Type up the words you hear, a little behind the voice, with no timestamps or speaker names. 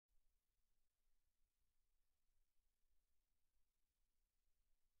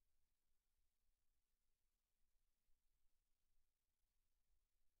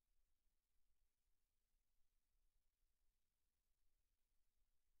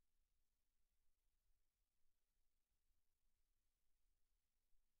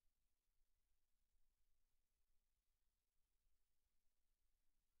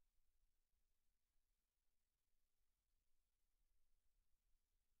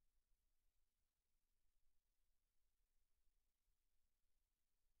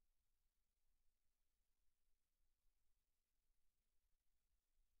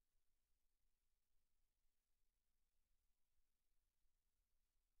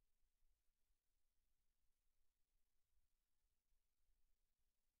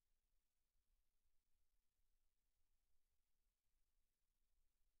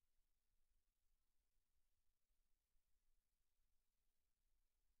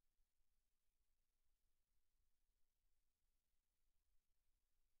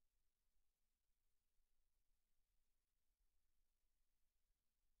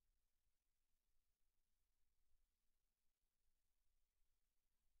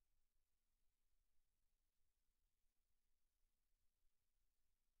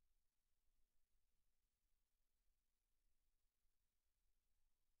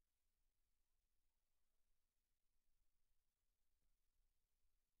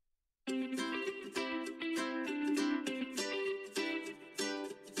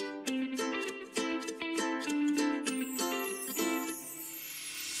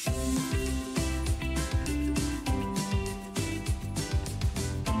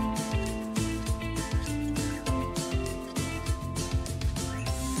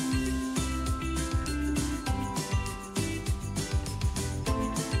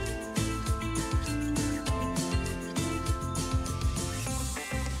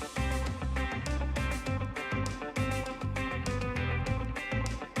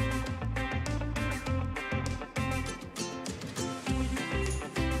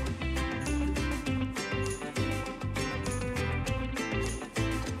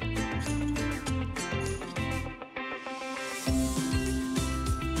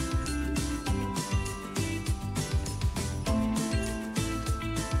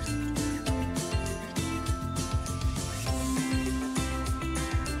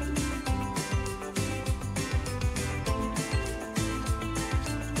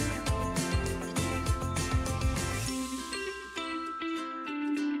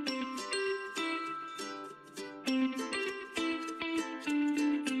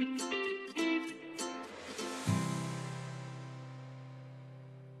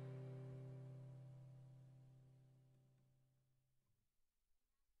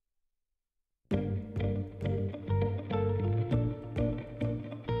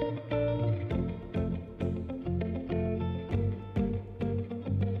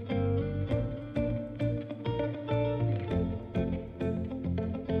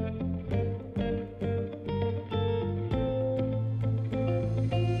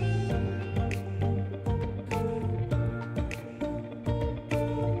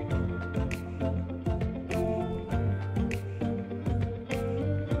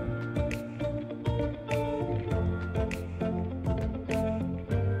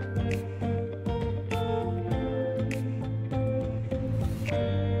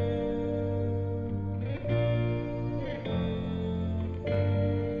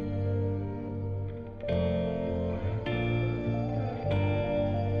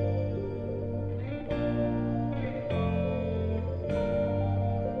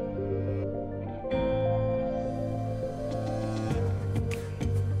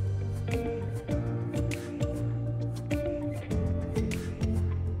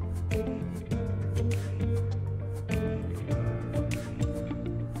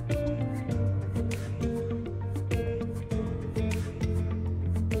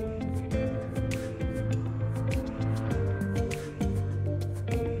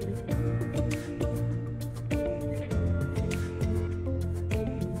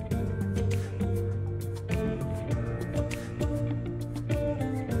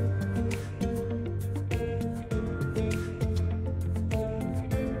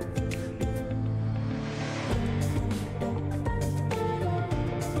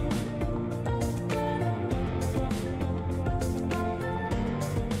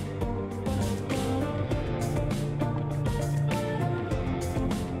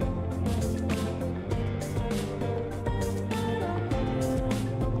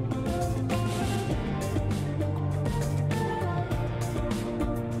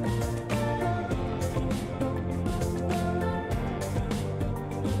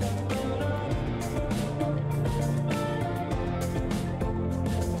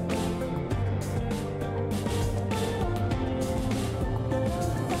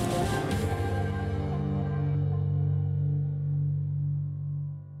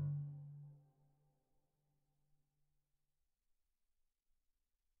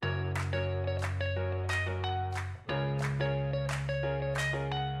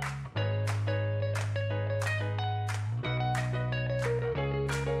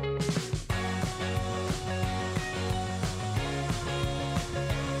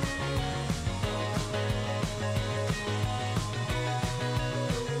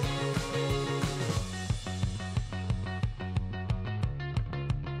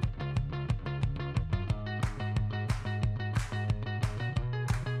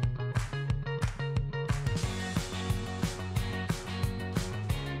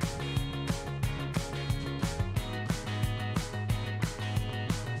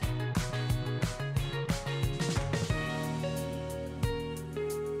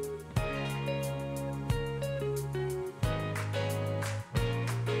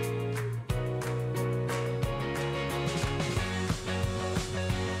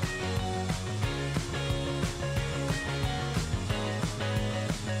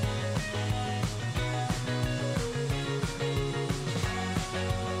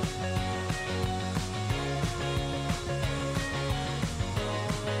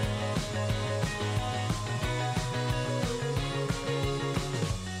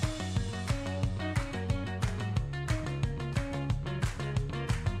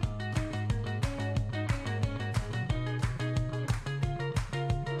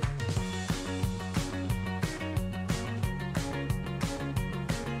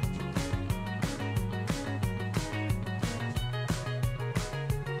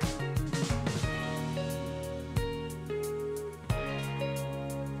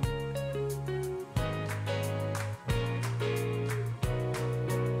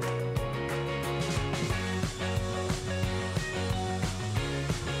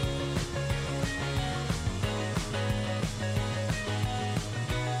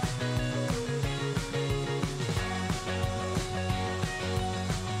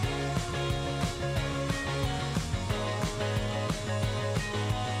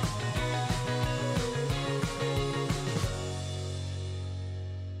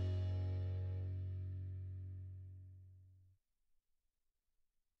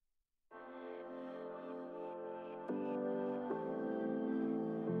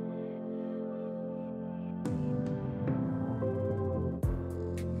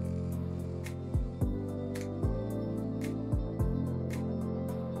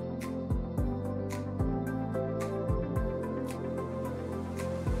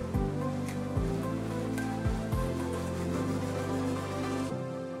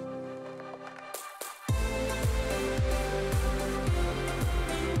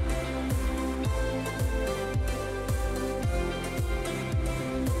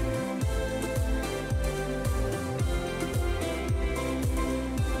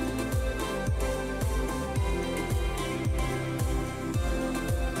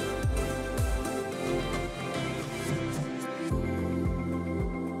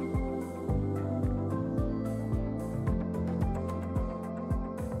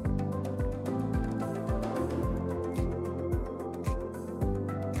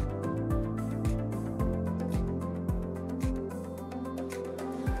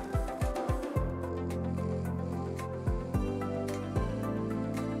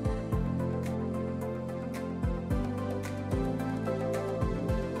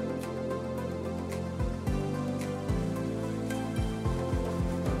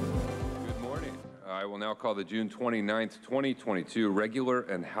now call the June 29th, 2022 Regular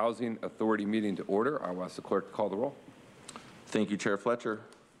and Housing Authority meeting to order. I will ask the clerk to call the roll. Thank you, Chair Fletcher.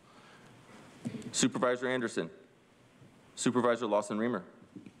 Supervisor Anderson. Supervisor Lawson-Remer.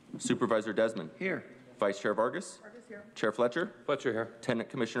 Supervisor Desmond. Here. Vice Chair Vargas. Vargas here. Chair Fletcher. Fletcher here. Tenant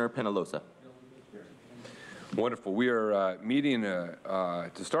Commissioner Penalosa. Wonderful. We are meeting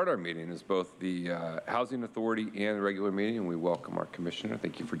to start our meeting is both the Housing Authority and the regular meeting, and we welcome our Commissioner.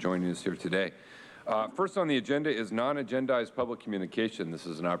 Thank you for joining us here today. First on the agenda is non-agendized public communication. This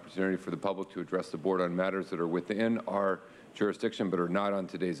is an opportunity for the public to address the board on matters that are within our jurisdiction but are not on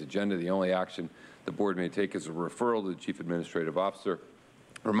today's agenda. The only action the board may take is a referral to the Chief Administrative Officer.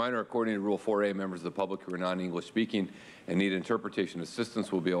 Reminder, according to Rule 4A, members of the public who are non-English speaking and need interpretation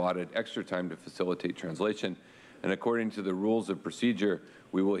assistance will be allotted extra time to facilitate translation. And according to the rules of procedure,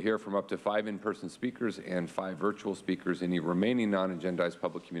 we will hear from up to 5 in-person speakers and 5 virtual speakers. Any remaining non-agendized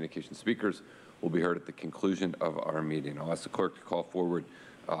public communication speakers will be heard at the conclusion of our meeting. I'll ask the clerk to call forward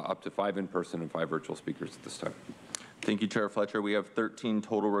up to 5 in-person and 5 virtual speakers at this time. Thank you, Chair Fletcher. We have 13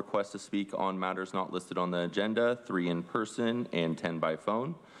 total requests to speak on matters not listed on the agenda, 3 in person and 10 by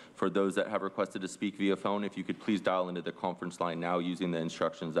phone. For those that have requested to speak via phone, if you could please dial into the conference line now using the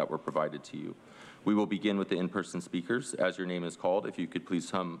instructions that were provided to you. We will begin with the in-person speakers. As your name is called, if you could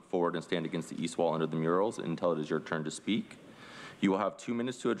please come forward and stand against the east wall under the murals until it is your turn to speak. You will have 2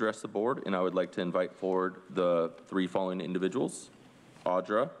 minutes to address the board, and I would like to invite forward the 3 following individuals: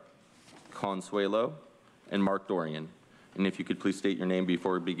 Audra, Consuelo, and Mark Dorian. And if you could please state your name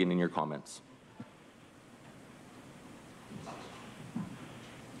before beginning your comments.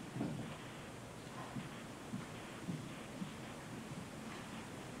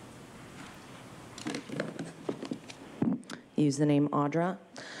 Use the name Audra.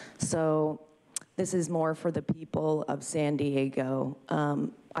 So this is more for the people of San Diego.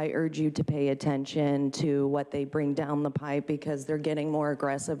 I urge you to pay attention to what they bring down the pipe because they're getting more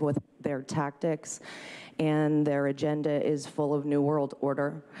aggressive with their tactics and their agenda is full of New World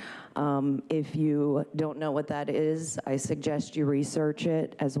Order. If you don't know what that is, I suggest you research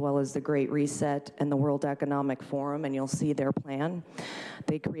it, as well as the Great Reset and the World Economic Forum, and you'll see their plan.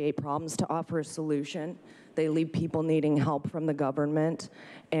 They create problems to offer a solution. They leave people needing help from the government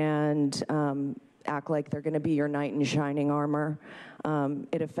and act like they're going to be your knight in shining armor.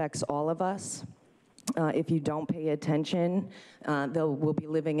 It affects all of us. If you don't pay attention, we'll be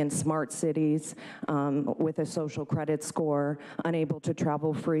living in smart cities with a social credit score, unable to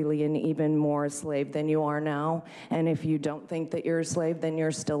travel freely, and even more a slave than you are now. And if you don't think that you're a slave, then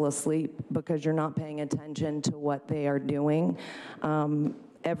you're still asleep because you're not paying attention to what they are doing.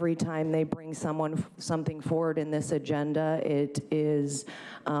 Every time they bring something forward in this agenda, it is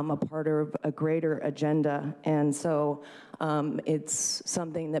a part of a greater agenda. And so it's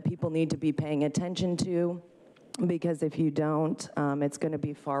something that people need to be paying attention to, because if you don't, it's going to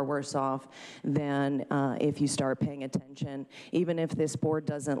be far worse off than if you start paying attention. Even if this board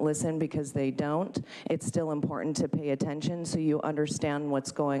doesn't listen because they don't, it's still important to pay attention so you understand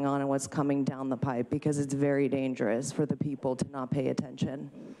what's going on and what's coming down the pipe, because it's very dangerous for the people to not pay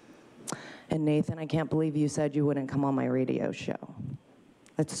attention. And Nathan, I can't believe you said you wouldn't come on my radio show.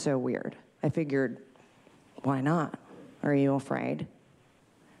 That's so weird. I figured, why not? Are you afraid?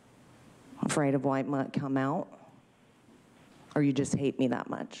 Afraid of what might come out? Or you just hate me that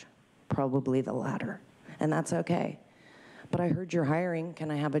much? Probably the latter. And that's okay. But I heard you're hiring.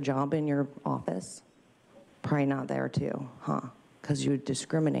 Can I have a job in your office? Probably not there too, huh? Because you would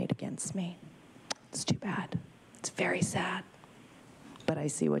discriminate against me. It's too bad. It's very sad. But I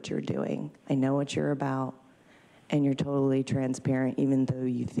see what you're doing. I know what you're about. And you're totally transparent, even though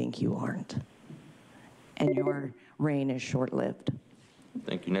you think you aren't. And your reign is short-lived.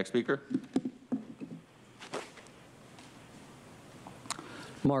 Thank you. Next speaker.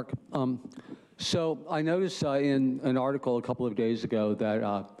 Mark, so I noticed in an article a couple of days ago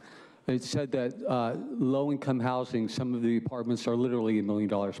that it said that low-income housing, some of the apartments are literally $1 million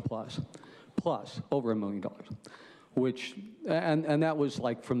plus, over $1 million, which, and that was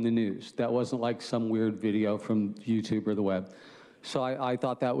like from the news. That wasn't like some weird video from YouTube or the web. So I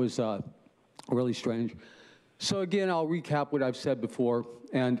thought that was really strange. So again, I'll recap what I've said before,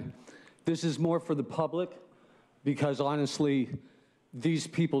 and this is more for the public, because honestly, these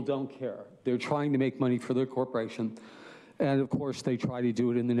people don't care. They're trying to make money for their corporation. And of course, they try to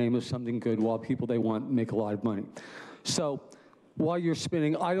do it in the name of something good while people they want make a lot of money. So while you're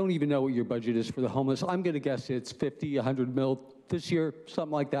spending, I don't even know what your budget is for the homeless. I'm gonna guess it's 50, 100 mil this year,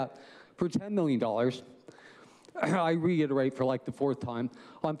 something like that. For $10 million, I reiterate for like the 4th time,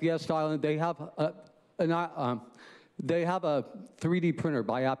 on Fiesta Island, they have a 3D printer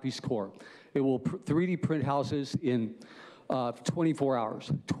by Appy's Core. It will 3D print houses in 24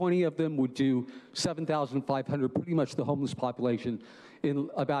 hours. 20 of them would do 7,500, pretty much the homeless population, in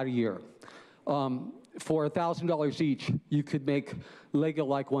about a year. For $1,000 each, you could make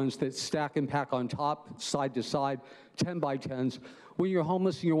Lego-like ones that stack and pack on top, side to side, 10 by 10s. When you're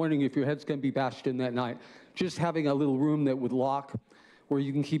homeless and you're wondering if your head's going to be bashed in that night, just having a little room that would lock where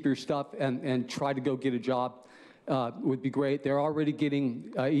you can keep your stuff and try to go get a job would be great. They're already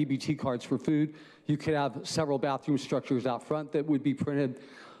getting EBT cards for food. You could have several bathroom structures out front that would be printed.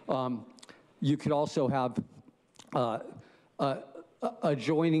 You could also have a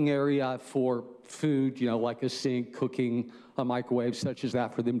joining area for food, you know, like a sink, cooking, a microwave, such as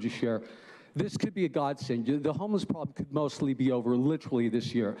that for them to share. This could be a godsend. The homeless problem could mostly be over literally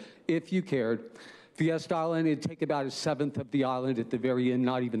this year, if you cared. Fiesta Island, it'd take about 1/7 of the island at the very end,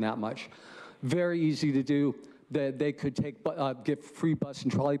 not even that much. Very easy to do. They could get free bus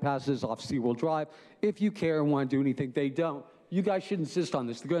and trolley passes off SeaWorld Drive. If you care and want to do anything, they don't. You guys should insist on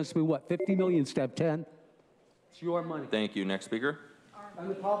this. They're going to spend, what, 50 million, step 10? It's your money. Thank you. Next speaker. And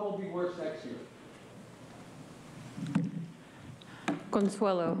the problem will be worse next year.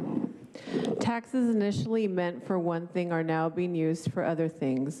 Consuelo. Taxes initially meant for one thing are now being used for other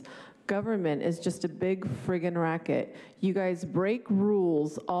things. Government is just a big friggin' racket. You guys break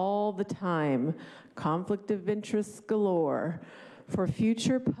rules all the time. Conflict of interest galore. For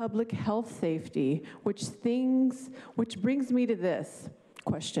future public health safety, which brings me to this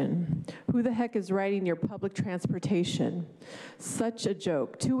question. Who the heck is riding your public transportation? Such a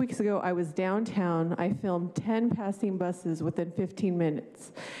joke. 2 weeks ago, I was downtown. I filmed 10 passing buses within 15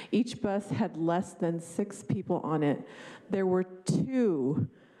 minutes. Each bus had less than 6 people on it. There were 2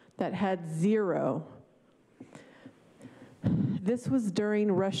 that had 0. This was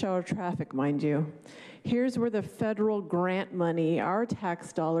during rush hour traffic, mind you. Here's where the federal grant money, our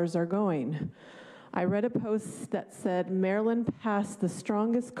tax dollars, are going. I read a post that said Maryland passed the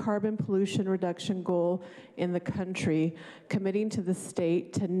strongest carbon pollution reduction goal in the country, committing to the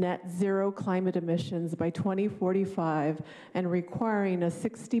state to net zero climate emissions by 2045 and requiring a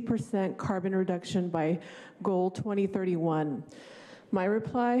 60% carbon reduction by goal 2031. My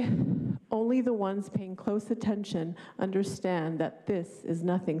reply, only the ones paying close attention understand that this is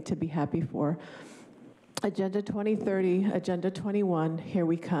nothing to be happy for. Agenda 2030, Agenda 21, here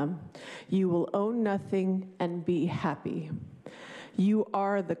we come. You will own nothing and be happy. You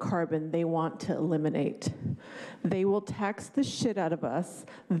are the carbon they want to eliminate. They will tax the shit out of us,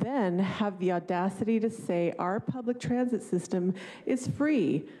 then have the audacity to say our public transit system is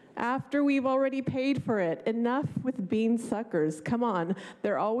free after we've already paid for it. Enough with being suckers. Come on.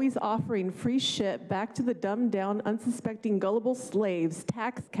 They're always offering free shit back to the dumbed down, unsuspecting, gullible slaves,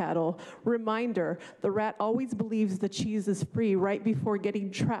 tax cattle. Reminder, the rat always believes the cheese is free right before getting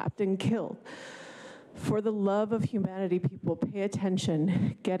trapped and killed. For the love of humanity, people, pay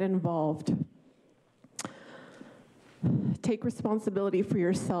attention, get involved. Take responsibility for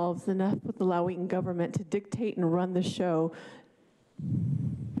yourselves. Enough with allowing government to dictate and run the show.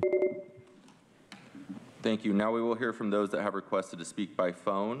 Thank you. Now we will hear from those that have requested to speak by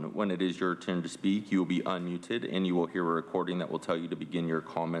phone. When it is your turn to speak, you will be unmuted and you will hear a recording that will tell you to begin your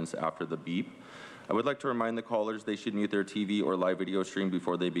comments after the beep. I would like to remind the callers they should mute their TV or live video stream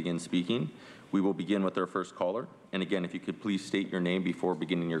before they begin speaking. We will begin with our first caller. And again, if you could please state your name before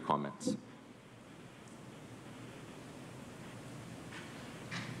beginning your comments.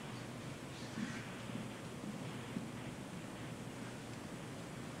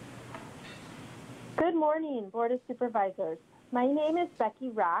 Good morning, Board of Supervisors. My name is Becky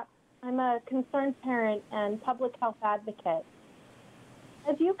Rapp. I'm a concerned parent and public health advocate.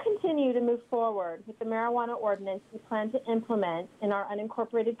 As you continue to move forward with the marijuana ordinance we plan to implement in our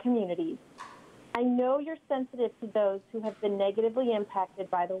unincorporated communities, I know you're sensitive to those who have been negatively impacted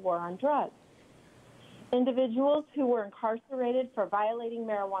by the war on drugs. Individuals who were incarcerated for violating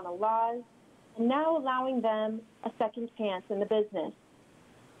marijuana laws and now allowing them a second chance in the business.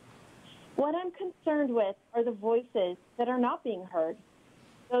 What I'm concerned with are the voices that are not being heard,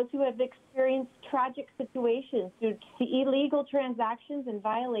 those who have experienced tragic situations due to illegal transactions and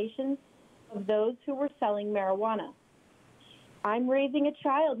violations of those who were selling marijuana. I'm raising a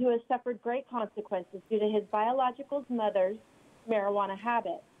child who has suffered great consequences due to his biological mother's marijuana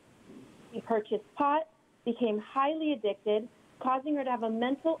habit. He purchased pot, became highly addicted, causing her to have a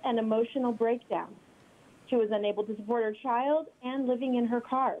mental and emotional breakdown. She was unable to support her child and living in her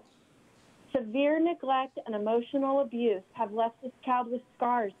car. Severe neglect and emotional abuse have left this child with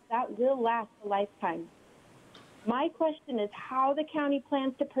scars that will last a lifetime. My question is how the county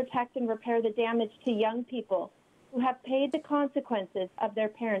plans to protect and repair the damage to young people who have paid the consequences of their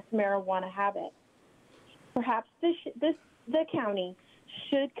parents' marijuana habit. Perhaps the county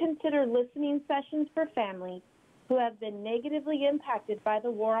should consider listening sessions for families who have been negatively impacted by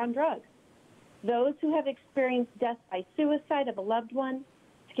the war on drugs, those who have experienced death by suicide of a loved one,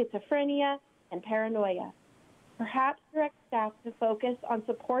 schizophrenia, and paranoia. Perhaps direct staff to focus on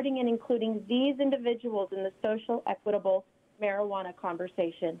supporting and including these individuals in the social, equitable marijuana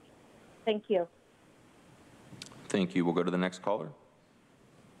conversation. Thank you. Thank you. We'll go to the next caller.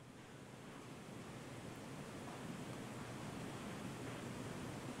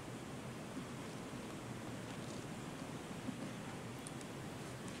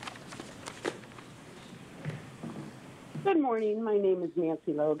 Good morning. My name is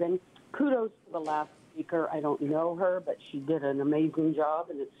Nancy Logan. Kudos to the last speaker. I don't know her, but she did an amazing job,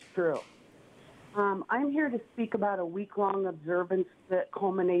 and it's true. I'm here to speak about a week-long observance that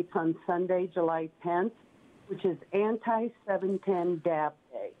culminates on Sunday, July 10th, which is Anti-710 Dab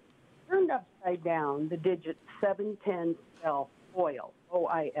Day. Turned upside down, the digit 710 spell oil,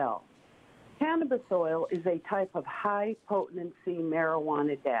 O-I-L. Cannabis oil is a type of high-potency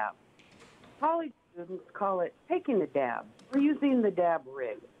marijuana dab. College students call it taking a dab or using the dab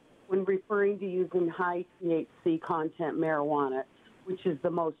rig when referring to using high THC content marijuana, which is the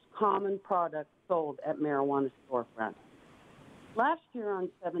most common product sold at marijuana storefronts. Last year on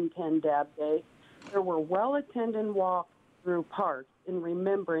 710 Dab Day, there were well-attended walks through parks in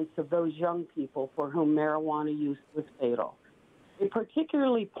remembrance of those young people for whom marijuana use was fatal. A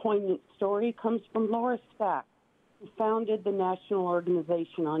particularly poignant story comes from Laura Stack, who founded the National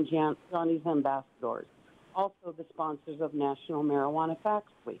Organization on Johnny's Ambassadors, also the sponsors of National Marijuana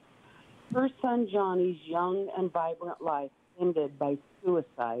Facts Week. Her son Johnny's young and vibrant life ended by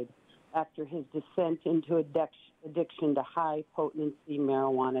suicide after his descent into addiction to high-potency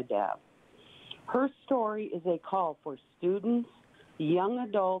marijuana dab. Her story is a call for students, young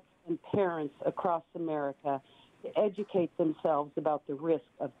adults, and parents across America to educate themselves about the risk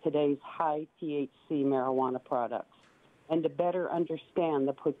of today's high THC marijuana products and to better understand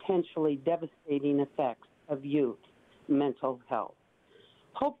the potentially devastating effects of youth mental health.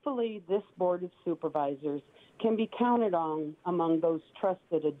 Hopefully, this Board of Supervisors can be counted on among those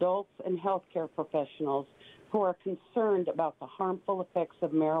trusted adults and healthcare professionals who are concerned about the harmful effects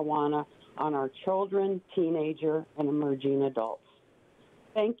of marijuana on our children, teenager, and emerging adults.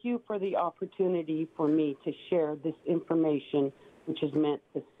 Thank you for the opportunity for me to share this information, which is meant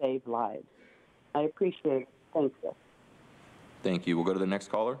to save lives. I appreciate it. Thank you. Thank you. We'll go to the next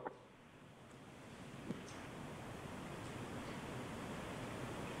caller.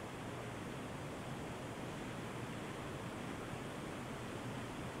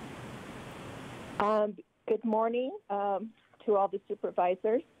 Good morning to all the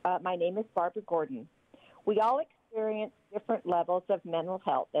supervisors. My name is Barbara Gordon. We all experience different levels of mental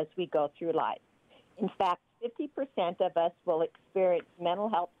health as we go through life. In fact, 50% of us will experience mental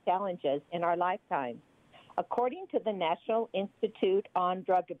health challenges in our lifetime. According to the National Institute on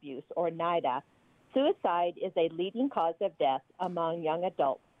Drug Abuse, or NIDA, suicide is a leading cause of death among young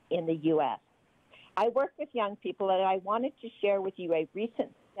adults in the U.S. I work with young people, and I wanted to share with you a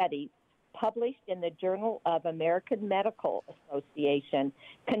recent study published in the Journal of American Medical Association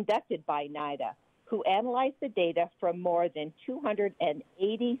conducted by NIDA, who analyzed the data from more than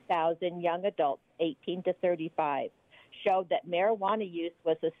 280,000 young adults 18 to 35, showed that marijuana use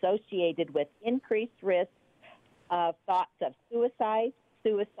was associated with increased risk of thoughts of suicide,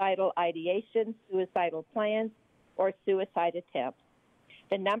 suicidal ideation, suicidal plans, or suicide attempts.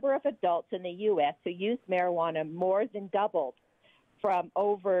 The number of adults in the U.S. who use marijuana more than doubled from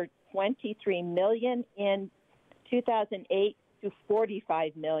over 23 million in 2008 to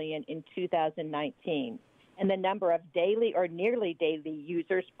 45 million in 2019. And the number of daily or nearly daily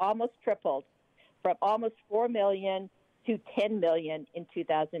users almost tripled from almost 4 million to 10 million in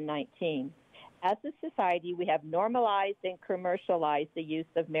 2019. As a society, we have normalized and commercialized the use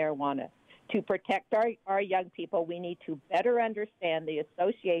of marijuana. To protect our young people, we need to better understand the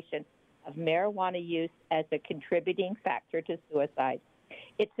association of marijuana use as a contributing factor to suicide.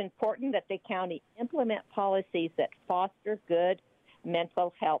 It's important that the county implement policies that foster good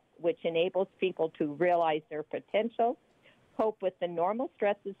mental health, which enables people to realize their potential, cope with the normal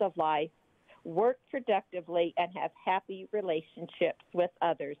stresses of life, work productively, and have happy relationships with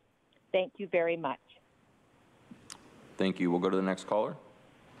others. Thank you very much. Thank you. We'll go to the next caller.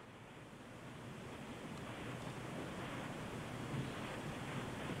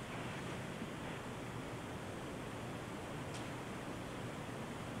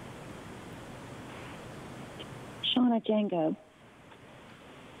 Shauna Django.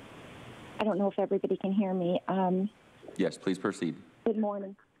 I don't know if everybody can hear me. Yes, please proceed. Good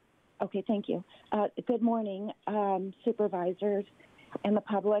morning. Okay, thank you. Good morning, supervisors and the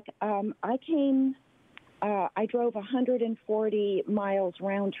public. I drove 140 miles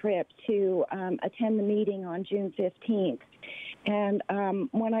round trip to attend the meeting on June 15th. And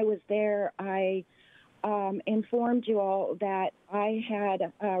when I was there, I informed you all that I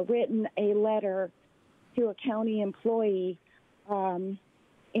had written a letter to a county employee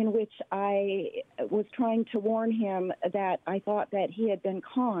in which I was trying to warn him that I thought that he had been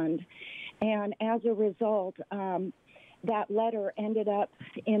conned. And as a result, that letter ended up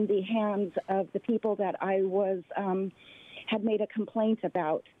in the hands of the people that I was had made a complaint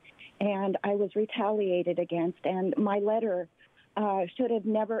about, and I was retaliated against. And my letter should have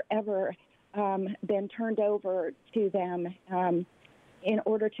never, ever been turned over to them in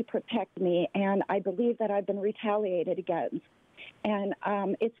order to protect me. And I believe that I've been retaliated against. And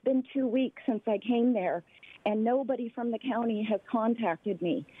it's been 2 weeks since I came there, and nobody from the county has contacted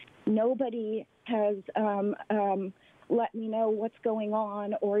me. Nobody has let me know what's going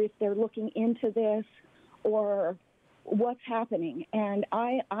on, or if they're looking into this, or what's happening. And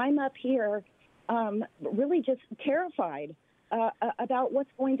I'm up here really just terrified about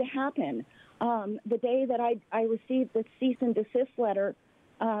what's going to happen. The day that I received the cease and desist letter,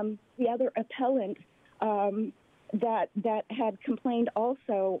 the other appellant that had complained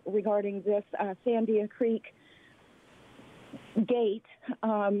also regarding this Sandia Creek gate,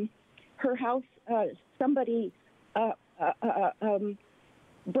 her house, somebody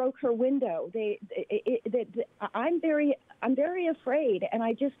broke her window. I'm very afraid, and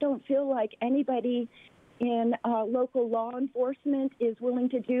I just don't feel like anybody in local law enforcement is willing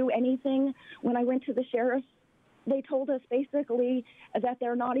to do anything. When I went to the sheriff's, they told us basically that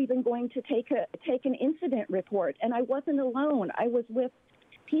they're not even going to take an incident report. And I wasn't alone. I was with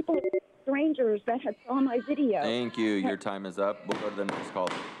people, strangers that had saw my video. Thank you. Your time is up. We'll go to the next call.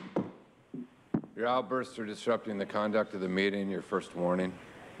 Your outbursts are disrupting the conduct of the meeting. Your first warning.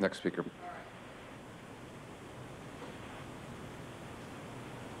 Next speaker.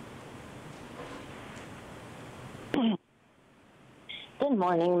 Good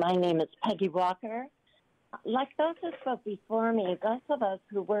morning. My name is Peggy Walker. Like those who spoke before me, those of us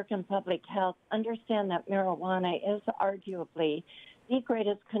who work in public health understand that marijuana is arguably the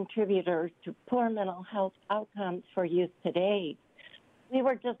greatest contributor to poor mental health outcomes for youth today. We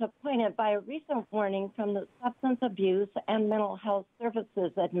were disappointed by a recent warning from the Substance Abuse and Mental Health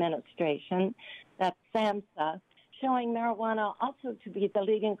Services Administration, that's SAMHSA, showing marijuana also to be the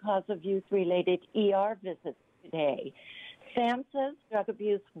leading cause of youth-related ER visits today. SAMHSA's Drug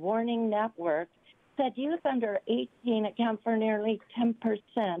Abuse Warning Network said youth under 18 account for nearly 10%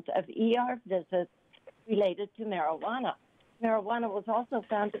 of ER visits related to marijuana. Marijuana was also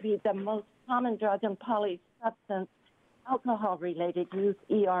found to be the most common drug and polysubstance alcohol-related youth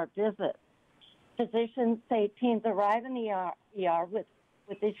ER visits. Physicians say teens arrive in the ER with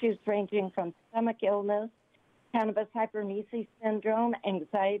issues ranging from stomach illness, cannabis hypermesis syndrome,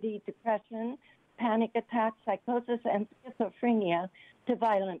 anxiety, depression, panic attacks, psychosis, and schizophrenia to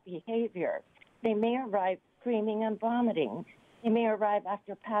violent behavior. They may arrive screaming and vomiting. They may arrive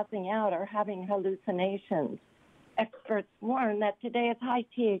after passing out or having hallucinations. Experts warn that today's high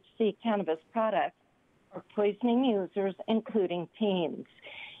THC cannabis products are poisoning users, including teens.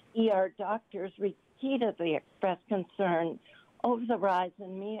 ER doctors repeatedly express concern over the rise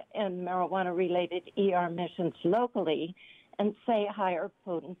in marijuana-related ER admissions locally and say higher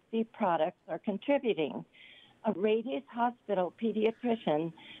potency products are contributing. A Radius Hospital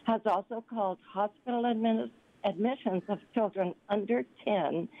pediatrician has also called hospital admissions of children under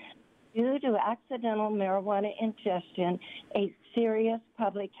 10 due to accidental marijuana ingestion a serious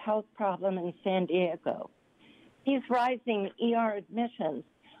public health problem in San Diego. These rising ER admissions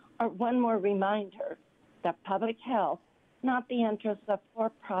are one more reminder that public health, not the interests of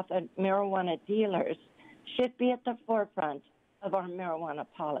for-profit marijuana dealers, should be at the forefront of our marijuana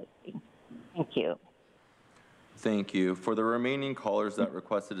policy. Thank you. Thank you. For the remaining callers that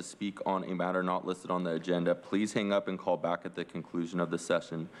requested to speak on a matter not listed on the agenda, please hang up and call back at the conclusion of the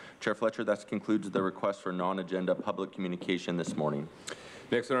session. Chair Fletcher, that concludes the request for non-agenda public communication this morning.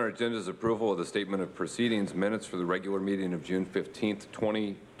 Next on our agenda is approval of the statement of proceedings minutes for the regular meeting of June 15th,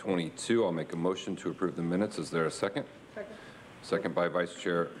 2022. I'll make a motion to approve the minutes. Is there a second? Second. Second by Vice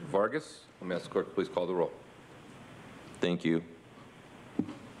Chair Vargas. Let me ask the clerk, please call the roll. Thank you.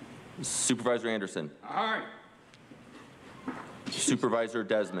 Supervisor Anderson. Aye. Supervisor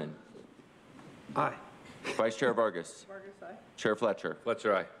Desmond. Aye. Vice Chair Vargas. Vargas, aye. Chair Fletcher.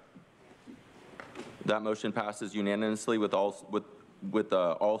 Fletcher, aye. That motion passes unanimously with with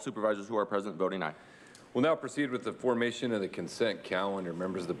all supervisors who are present voting aye. We'll now proceed with the formation of the consent calendar.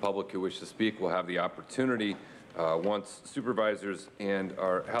 Members of the public who wish to speak will have the opportunity once supervisors and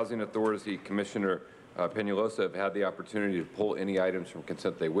our Housing Authority Commissioner Peñalosa have had the opportunity to pull any items from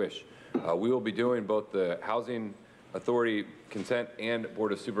consent they wish. We will be doing both the Housing Authority consent and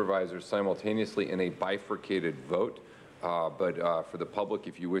Board of Supervisors simultaneously in a bifurcated vote. But for the public,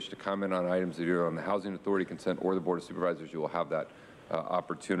 if you wish to comment on items either on the Housing Authority consent or the Board of Supervisors, you will have that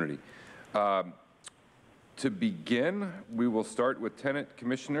opportunity. To begin, we will start with Tenant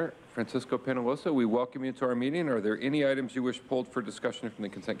Commissioner Francisco Peñalosa. We welcome you to our meeting. Are there any items you wish pulled for discussion from the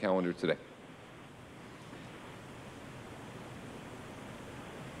consent calendar today?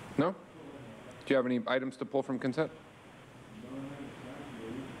 No? Do you have any items to pull from consent?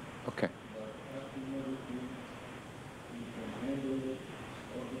 Okay.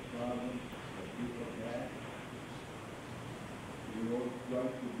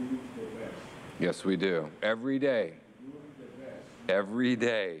 Yes, we do. Every day. Every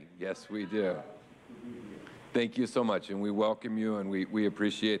day. Yes, we do. Thank you so much, and we welcome you, and we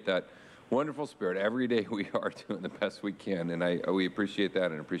appreciate that wonderful spirit. Every day we are doing the best we can, and we appreciate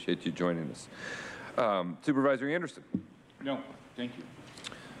that and appreciate you joining us. Supervisor Anderson. No, thank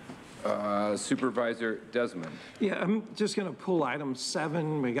you. Supervisor Desmond. Yeah, I'm just going to pull item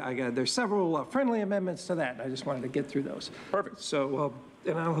 7. There's several friendly amendments to that. I just wanted to get through those. Perfect. So,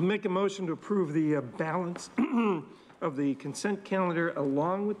 and I'll make a motion to approve the balance of the consent calendar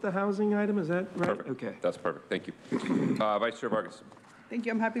along with the housing item. Is that right? Perfect. Okay. That's perfect. Thank you. Vice Chair Vargas. Thank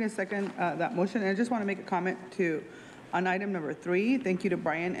you. I'm happy to second that motion. And I just want to make a comment on item number 3. Thank you to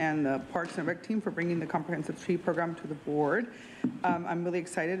Brian and the Parks and Rec team for bringing the comprehensive tree program to the board. I'm really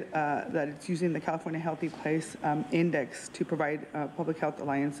excited that it's using the California Healthy Place Index to provide Public Health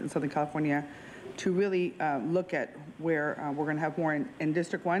Alliance in Southern California to really look at where we're going to have more in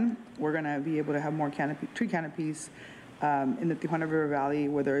District 1. We're going to be able to have more tree canopies in the Tijuana River Valley,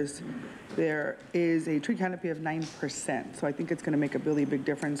 where there is a tree canopy of 9%. So I think it's going to make a really big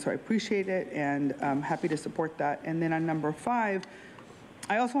difference. So I appreciate it, and I'm happy to support that. And then on number 5,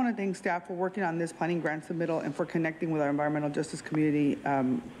 I also want to thank staff for working on this planning grant submittal and for connecting with our environmental justice community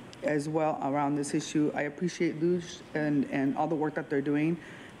as well around this issue. I appreciate Luge and all the work that they're doing,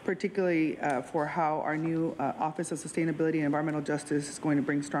 particularly for how our new Office of Sustainability and Environmental Justice is going to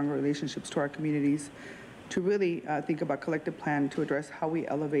bring stronger relationships to our communities to really think about collective plan to address how we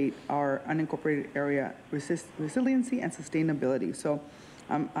elevate our unincorporated area resiliency and sustainability. So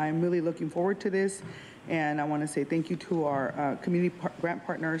I'm really looking forward to this, and I want to say thank you to our community grant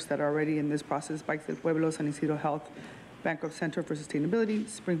partners that are already in this process: Bikes del Pueblo, San Isidro Health, Bank of Center for Sustainability,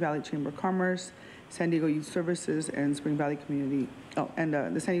 Spring Valley Chamber of Commerce, San Diego Youth Services, and Spring Valley Community, and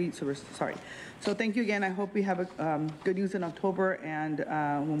the San Diego Youth Services, sorry. So thank you again. I hope we have good news in October and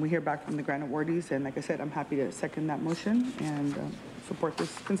when we hear back from the grant awardees. And like I said, I'm happy to second that motion and support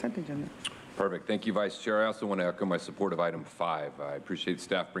this consent agenda. Perfect. Thank you, Vice Chair. I also want to echo my support of item 5. I appreciate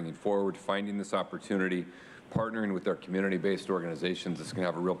staff bringing forward, finding this opportunity, partnering with our community-based organizations. This can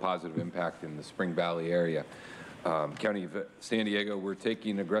have a real positive impact in the Spring Valley area. County of San Diego, we're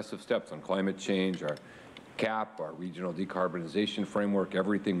taking aggressive steps on climate change, our CAP, our regional decarbonization framework,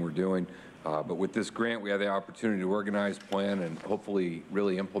 everything we're doing. But with this grant, we have the opportunity to organize, plan, and hopefully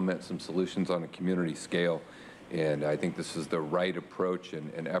really implement some solutions on a community scale. And I think this is the right approach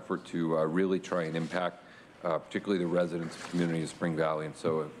and effort to really try and impact particularly the residents of community of Spring Valley. And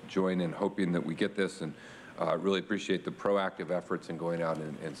so join in hoping that we get this, and really appreciate the proactive efforts and going out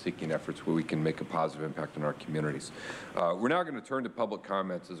and seeking efforts where we can make a positive impact on our communities. We're now going to turn to public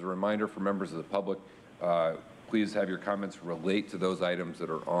comments. As a reminder for members of the public, please have your comments relate to those items that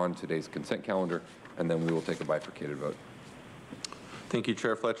are on today's consent calendar, and then we will take a bifurcated vote. Thank you,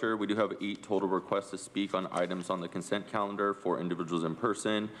 Chair Fletcher. We do have 8 total requests to speak on items on the consent calendar for individuals in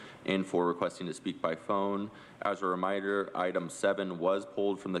person and for requesting to speak by phone. As a reminder, item 7 was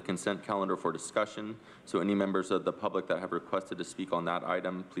pulled from the consent calendar for discussion. So any members of the public that have requested to speak on that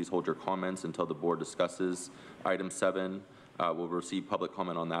item, please hold your comments until the board discusses item 7. We'll receive public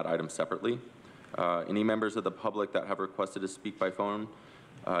comment on that item separately. Any members of the public that have requested to speak by phone,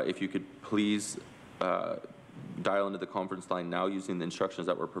 if you could please dial into the conference line now using the instructions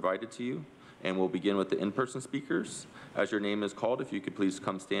that were provided to you. And we'll begin with the in-person speakers. As your name is called, if you could please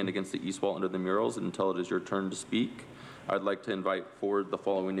come stand against the east wall under the murals until it is your turn to speak. I'd like to invite forward the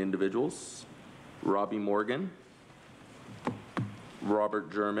following individuals: Robbie Morgan,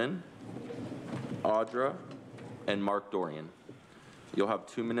 Robert German, Audra, and Mark Dorian. You'll have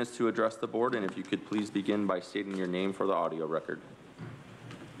 2 minutes to address the board, and if you could please begin by stating your name for the audio record.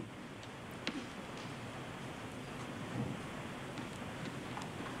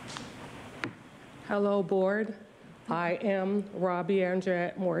 Hello, board. I am Robbie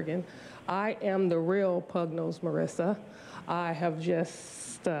Andrea Morgan. I am the real Pug-Nose Marissa. I have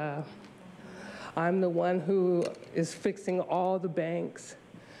just, I'm the one who is fixing all the banks.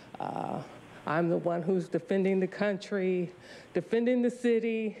 I'm the one who's defending the country, defending the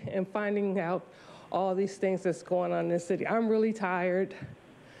city, and finding out all these things that's going on in the city. I'm really tired.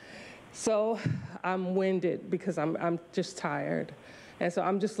 So I'm winded because I'm just tired. And so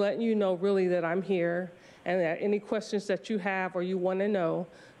I'm just letting you know really that I'm here and that any questions that you have or you want to know,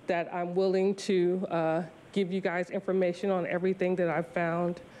 that I'm willing to give you guys information on everything that I've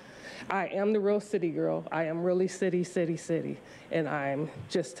found. I am the real city girl. I am really city, city, city. And I'm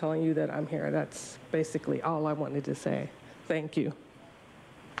just telling you that I'm here. That's basically all I wanted to say. Thank you.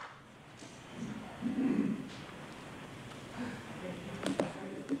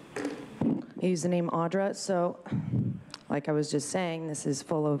 I use the name Audra, so like I was just saying, this is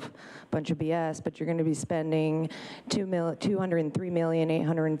full of a bunch of BS, but you're going to be spending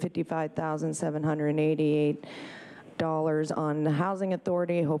 $203,855,788 on the Housing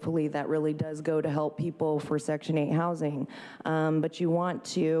Authority. Hopefully that really does go to help people for Section 8 housing. But you want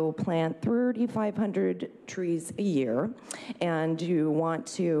to plant 3,500 trees a year, and you want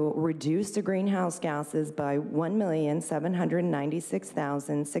to reduce the greenhouse gases by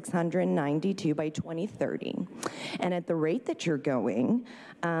 1,796,692 by 2030. And at the rate that you're going,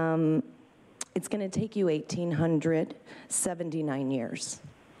 it's going to take you 1,879 years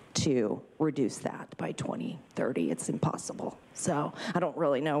to reduce that by 2030. It's impossible. So I don't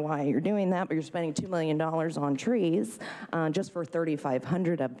really know why you're doing that, but you're spending $2 million on trees just for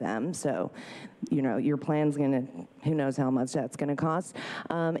 3,500 of them. So, you know, your plan's gonna, who knows how much that's gonna cost.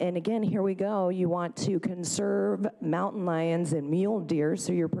 And again, here we go. You want to conserve mountain lions and mule deer,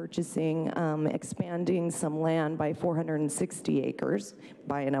 so you're purchasing, expanding some land by 460 acres,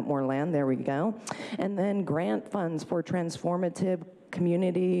 buying up more land, there we go. And then grant funds for transformative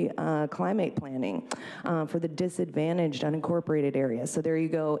community climate planning for the disadvantaged unincorporated areas. So there you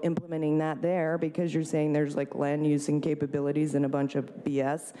go, implementing that there, because you're saying there's like land use and capabilities and a bunch of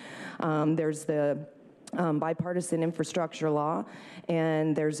BS. There's the bipartisan infrastructure law,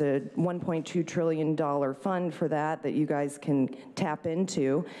 and there's a $1.2 trillion fund for that you guys can tap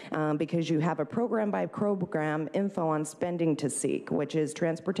into because you have a program by program info on spending to seek, which is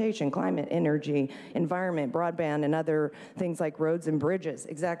transportation, climate, energy, environment, broadband, and other things like roads and bridges,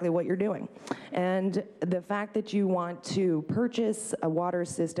 exactly what you're doing. And the fact that you want to purchase a water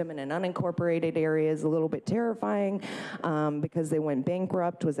system in an unincorporated area is a little bit terrifying because they went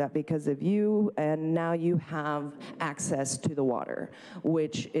bankrupt. Was that because of you? And now you have access to the water,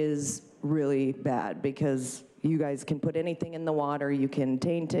 which is really bad because you guys can put anything in the water, you can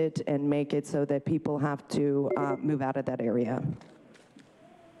taint it and make it so that people have to move out of that area.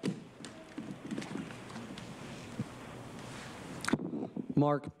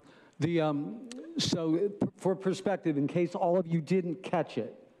 Mark, so for perspective, in case all of you didn't catch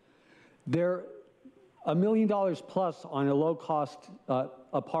it, $1 million plus on a low-cost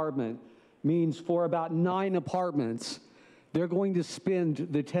apartment means for about 9 apartments, they're going to spend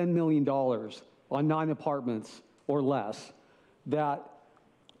the $10 million on 9 apartments or less that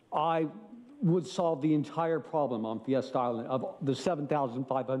I would solve the entire problem on Fiesta Island of the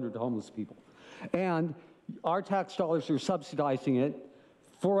 7,500 homeless people. And our tax dollars are subsidizing it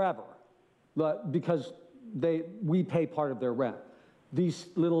forever because we pay part of their rent. These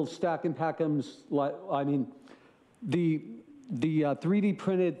little stack and pack'ems, I mean, the 3D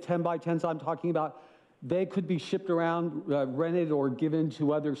printed 10 by 10s I'm talking about, they could be shipped around, rented, or given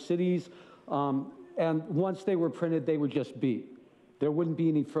to other cities. And once they were printed, they would just be. There wouldn't be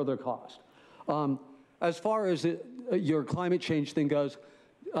any further cost. As far as your climate change thing goes,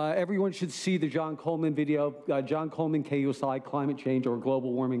 everyone should see the John Coleman video, John Coleman, KUSI, climate change or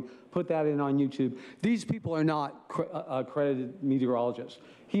global warming. Put that in on YouTube. These people are not accredited meteorologists.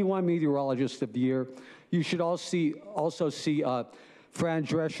 He won Meteorologist of the Year. You should also see Fran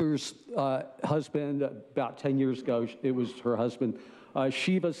Drescher's husband about 10 years ago. It was her husband,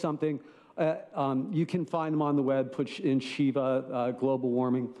 Shiva something. You can find him on the web, put in Shiva, global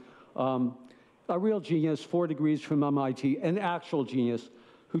warming. A real genius, 4 degrees from MIT, an actual genius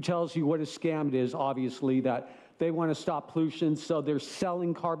who tells you what a scam it is, obviously, that they want to stop pollution, so they're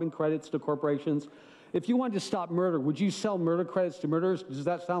selling carbon credits to corporations. If you wanted to stop murder, would you sell murder credits to murderers? Does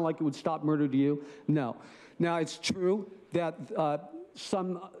that sound like it would stop murder to you? No. Now, it's true that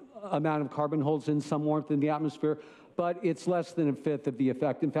some amount of carbon holds in some warmth in the atmosphere, but it's less than 1/5 of the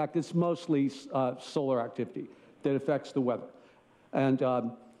effect. In fact, it's mostly solar activity that affects the weather. And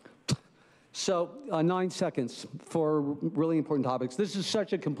So 9 seconds for really important topics. This is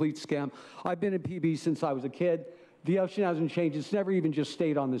such a complete scam. I've been in PB since I was a kid. The ocean hasn't changed. It's never even just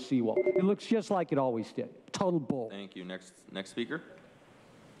stayed on the seawall. It looks just like it always did. Total bull. Thank you. Next speaker.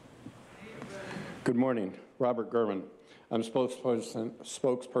 Good morning. Robert Gurman. I'm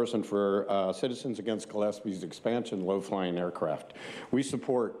spokesperson for Citizens Against Gillespie's expansion low-flying aircraft. We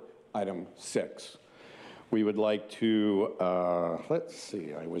support item 6. We would like to, let's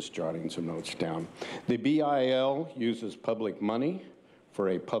see, I was jotting some notes down. The BIL uses public money for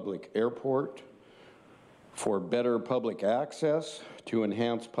a public airport, for better public access, to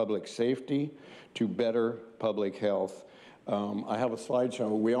enhance public safety, to better public health. I have a slideshow.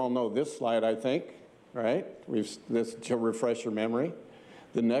 We all know this slide, I think, right? This to refresh your memory.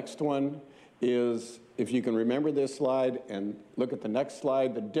 The next one is, if you can remember this slide and look at the next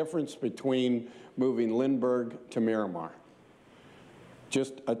slide, the difference between moving Lindbergh to Miramar.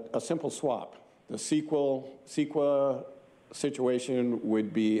 Just a simple swap. The CEQA situation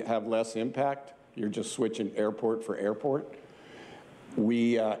would have less impact. You're just switching airport for airport.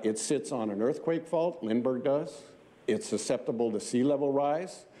 It sits on an earthquake fault, Lindbergh does. It's susceptible to sea level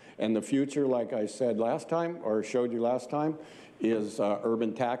rise. And the future, like I said last time, or showed you last time, is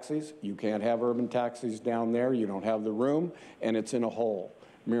urban taxis. You can't have urban taxis down there. You don't have the room, and it's in a hole.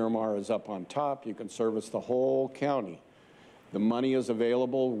 Miramar is up on top. You can service the whole county. The money is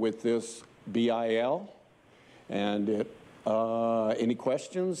available with this BIL. And any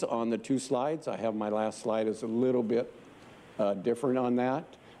questions on the 2 slides? I have my last slide is a little bit different on that.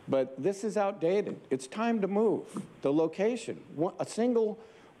 But this is outdated. It's time to move. The location, a single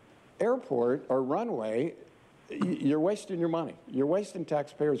airport or runway, you're wasting your money. You're wasting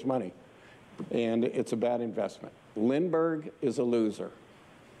taxpayers' money. And it's a bad investment. Lindbergh is a loser.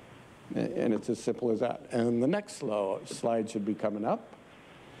 And it's as simple as that. And the next slide should be coming up.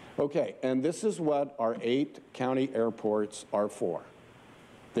 Okay, and this is what our 8 county airports are for.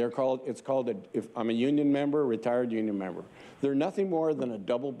 It's called, if I'm a union member, retired union member. They're nothing more than a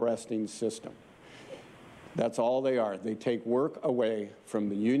double-breasting system. That's all they are. They take work away from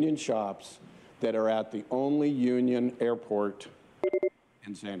the union shops that are at the only union airport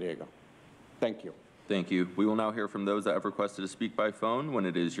in San Diego. Thank you. Thank you. We will now hear from those that have requested to speak by phone. When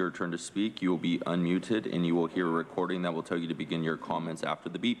it is your turn to speak, you will be unmuted and you will hear a recording that will tell you to begin your comments after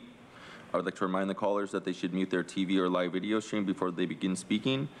the beep. I would like to remind the callers that they should mute their TV or live video stream before they begin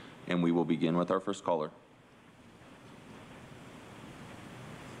speaking, and we will begin with our first caller.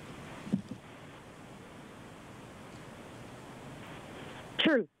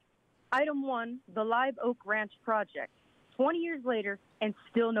 Truth. Item 1, the Live Oak Ranch project. 20 years later and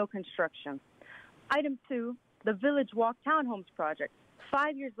still no construction. Item 2, the Village Walk Townhomes project.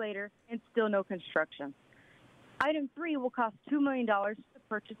 5 years later and still no construction. Item 3 will cost $2 million to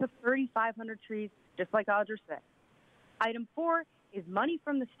purchase of 3,500 trees, just like Audra said. Item 4 is money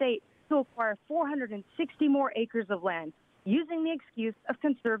from the state to acquire 460 more acres of land, using the excuse of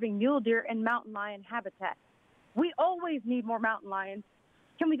conserving mule deer and mountain lion habitat. We always need more mountain lions.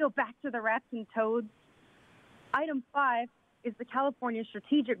 Can we go back to the rats and toads? Item 5 is the California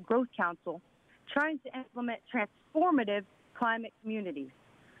Strategic Growth Council trying to implement transformative climate communities.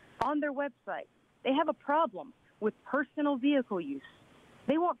 On their website, they have a problem with personal vehicle use.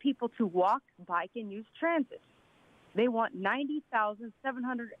 They want people to walk, bike, and use transit. They want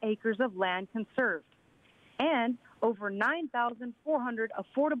 90,700 acres of land conserved and over 9,400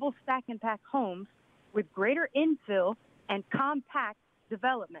 affordable stack and pack homes with greater infill and compact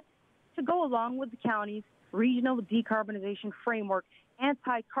development to go along with the county's regional decarbonization framework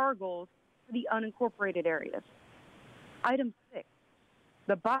anti-car goals for the unincorporated areas. Item 6,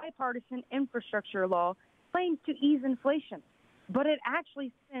 the bipartisan infrastructure law claims to ease inflation, but it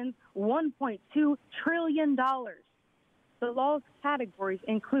actually spends $1.2 trillion. The law's categories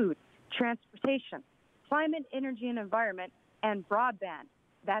include transportation, climate, energy, and environment, and broadband.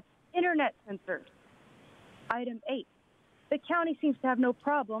 That's internet sensors. Item 8, the county seems to have no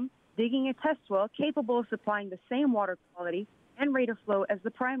problem digging a test well capable of supplying the same water quality and rate of flow as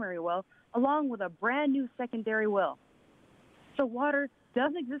the primary well, along with a brand new secondary well. So water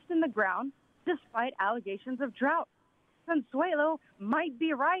does exist in the ground despite allegations of drought. Consuelo might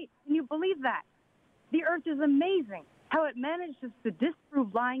be right. Can you believe that? The earth is amazing how it manages to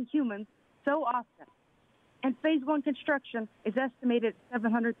disprove lying humans so often. And phase 1 construction is estimated at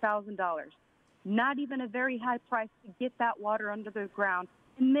 $700,000. Not even a very high price to get that water under the ground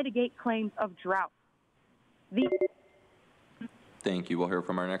and mitigate claims of drought. Thank you. We'll hear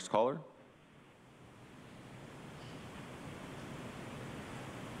from our next caller.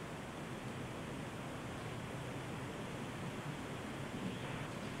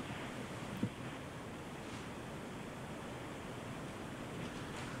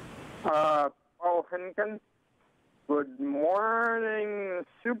 Paul Henkin. Good morning,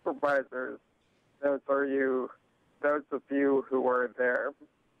 supervisors. Those of you who are there.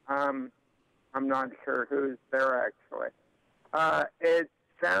 I'm not sure who's there actually. It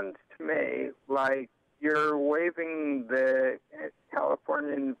sounds to me like you're waiving the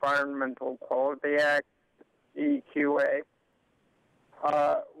California Environmental Quality Act, EQA,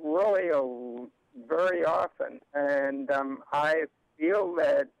 really very often. And I feel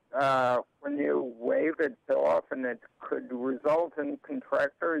that when you waive it so often, it could result in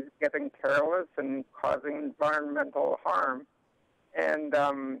contractors getting careless and causing environmental harm. And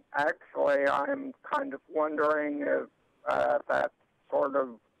actually, I'm kind of wondering if that's sort of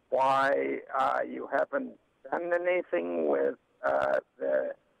why you haven't done anything with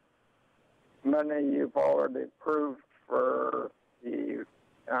the money you've already approved for the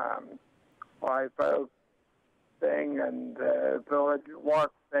Live Oak thing and the Village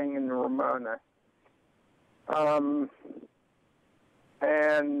Walk thing in Ramona. And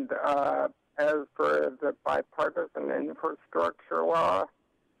as for the bipartisan infrastructure law,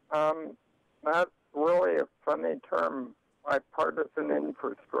 that's really a funny term, bipartisan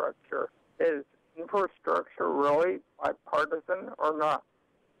infrastructure. Is infrastructure really bipartisan or not?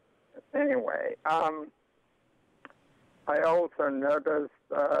 Anyway, I also noticed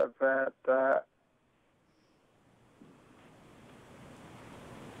that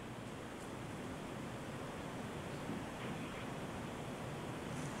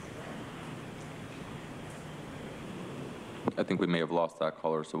I think we may have lost that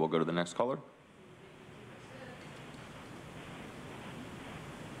caller, so we'll go to the next caller.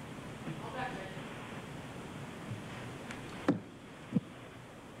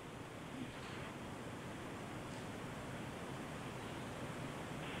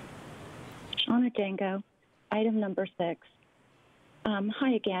 Shauna Dango, item number 6.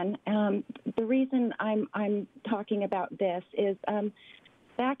 Hi again. The reason I'm talking about this is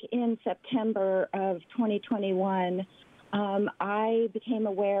back in September of 2021, I became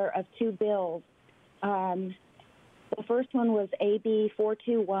aware of 2 bills. The first one was AB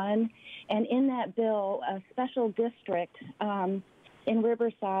 421, and in that bill, a special district in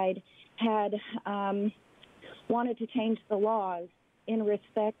Riverside had wanted to change the laws in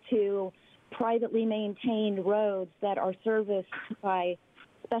respect to privately maintained roads that are serviced by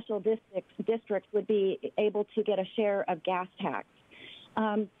special districts would be able to get a share of gas tax.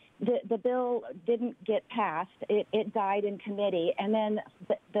 The bill didn't get passed. It died in committee. And then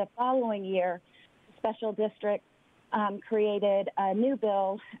the following year, the special district created a new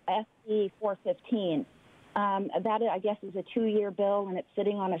bill, SB 415. That, I guess, is a 2-year bill, and it's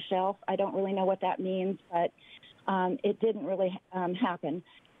sitting on a shelf. I don't really know what that means, but it didn't really happen.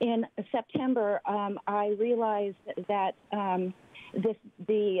 In September, I realized that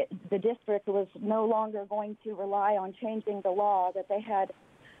the district was no longer going to rely on changing the law, that they had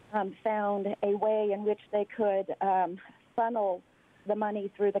found a way in which they could funnel the money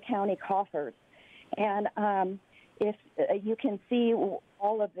through the county coffers. And if you can see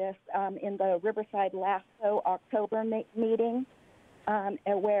all of this in the Riverside LAFCO October meeting,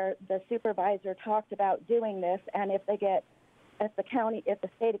 where the supervisor talked about doing this, and if the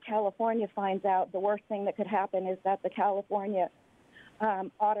state of California finds out, the worst thing that could happen is that the California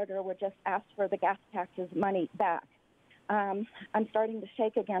auditor would just ask for the gas taxes money back. I'm starting to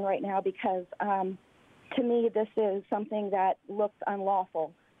shake again right now because to me this is something that looks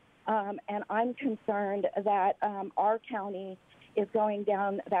unlawful. And I'm concerned that our county is going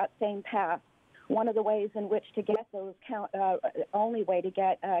down that same path. One of the ways in which to get those only way to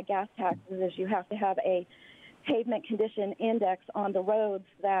get gas taxes is you have to have a pavement condition index on the roads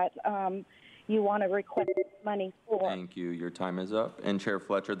that you want to request money for. Thank you. Your time is up. And Chair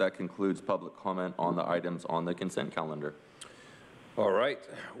Fletcher, that concludes public comment on the items on the consent calendar. All right.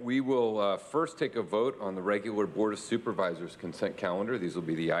 We will first take a vote on the regular Board of Supervisors consent calendar. These will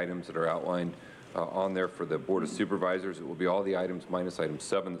be the items that are outlined on there for the Board of Supervisors. It will be all the items minus item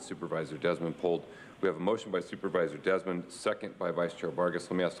 7 that Supervisor Desmond pulled. We have a motion by Supervisor Desmond, second by Vice Chair Vargas.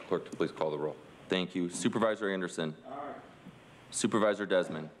 Let me ask the clerk to please call the roll. Thank you. Supervisor Anderson. Aye. Supervisor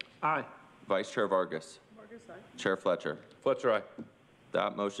Desmond. Aye. Vice Chair Vargas. Vargas, aye. Chair Fletcher. Fletcher, aye.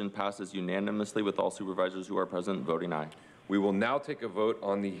 That motion passes unanimously with all supervisors who are present voting aye. We will now take a vote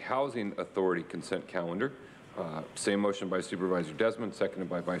on the Housing Authority consent calendar. Same motion by Supervisor Desmond, seconded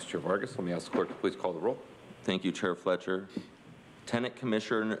by Vice Chair Vargas. Let me ask the clerk to please call the roll. Thank you, Chair Fletcher. Tenant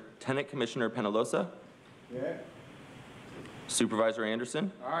Commissioner Penalosa. Yeah. Supervisor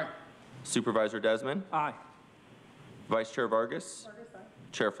Anderson. Aye. Supervisor Desmond. Aye. Vice Chair Vargas. Vargas, aye.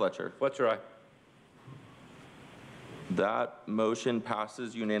 Chair Fletcher. Fletcher, aye. That motion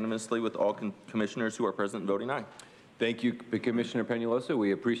passes unanimously with all commissioners who are present voting aye. Thank you, Commissioner Peñalosa.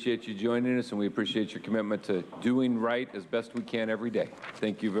 We appreciate you joining us, and we appreciate your commitment to doing right as best we can every day.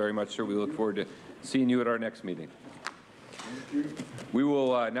 Thank you very much, sir. We look forward to seeing you at our next meeting. We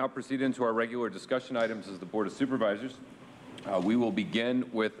will now proceed into our regular discussion items as the Board of Supervisors. We will begin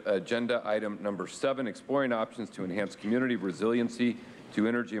with agenda item number 7, exploring options to enhance community resiliency to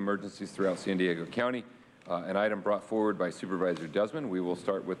energy emergencies throughout San Diego County. An item brought forward by Supervisor Desmond. We will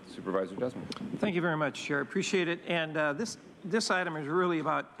start with Supervisor Desmond. Thank you very much, Chair. I appreciate it. And this item is really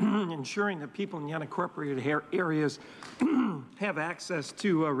about ensuring that people in the unincorporated areas have access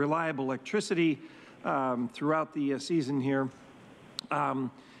to reliable electricity throughout the season here.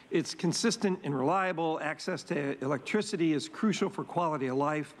 It's consistent and reliable. Access to electricity is crucial for quality of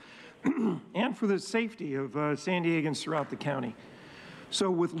life and for the safety of San Diegans throughout the county. So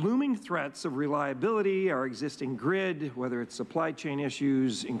with looming threats of reliability, our existing grid, whether it's supply chain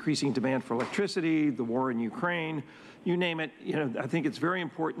issues, increasing demand for electricity, the war in Ukraine, you name it, I think it's very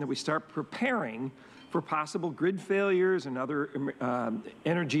important that we start preparing for possible grid failures and other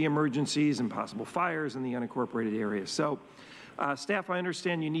energy emergencies and possible fires in the unincorporated areas. So staff, I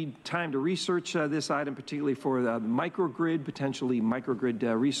understand you need time to research this item, particularly for the microgrid, potentially microgrid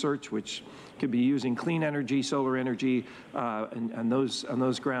research, which could be using clean energy, solar energy, and on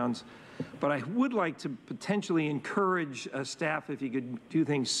those grounds. But I would like to potentially encourage staff, if you could do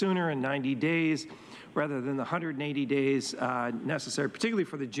things sooner in 90 days, rather than the 180 days necessary, particularly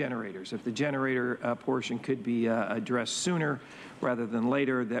for the generators. If the generator portion could be addressed sooner rather than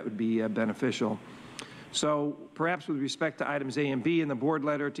later, that would be beneficial. So perhaps with respect to items A and B in the board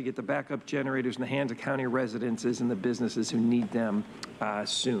letter, to get the backup generators in the hands of county residences and the businesses who need them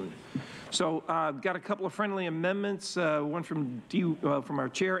soon. So I've got a couple of friendly amendments, one from our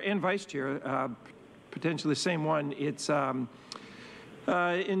chair and vice chair, potentially the same one. It's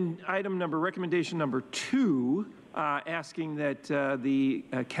in recommendation number 2, asking that the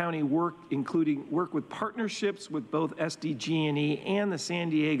county work with partnerships with both SDG&E and the San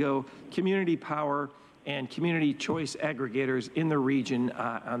Diego Community Power and Community Choice aggregators in the region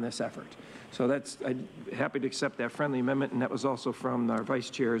on this effort. So I'm happy to accept that friendly amendment, and that was also from our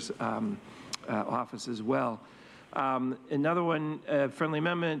vice chair's office as well. Another one, friendly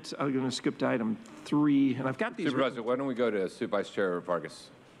amendment, I'm going to skip to item 3, and I've got these. Supervisor, why don't we go to Vice Chair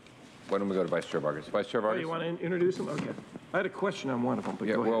Vargas? Why don't we go to Vice Chair Vargas? Vice Chair Vargas? Oh, you want to introduce them? Okay. I had a question on one of them, but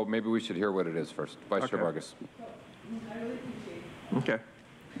yeah, go ahead. Well, maybe we should hear what it is first. Vice Chair Vargas. Okay.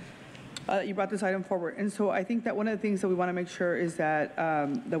 You brought this item forward, and so I think that one of the things that we want to make sure is that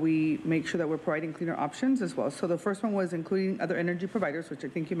that we make sure that we're providing cleaner options as well. So the first one was including other energy providers, which I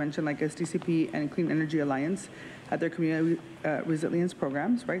think you mentioned, like SDCP and Clean Energy Alliance at their community resilience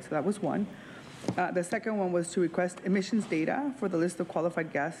programs, right? So that was one. The second one was to request emissions data for the list of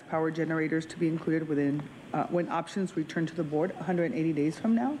qualified gas power generators to be included within when options return to the board 180 days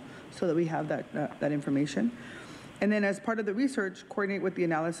from now, so that we have that information. And then as part of the research, coordinate with the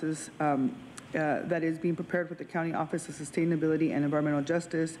analysis that is being prepared with the County Office of Sustainability and Environmental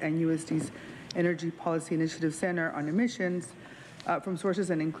Justice and USD's Energy Policy Initiative Center on emissions from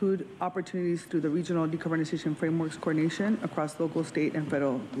sources, and include opportunities through the Regional Decarbonization Frameworks coordination across local, state, and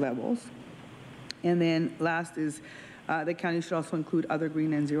federal levels. And then last is the county should also include other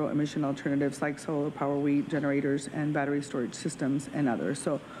green and zero emission alternatives like solar power weed generators and battery storage systems and others.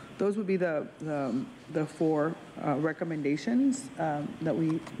 So those would be the 4 recommendations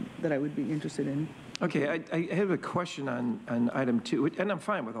that I would be interested in. Okay, I have a question on item 2, and I'm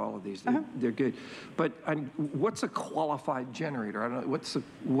fine with all of these. They're good. But what's a qualified generator? I don't know.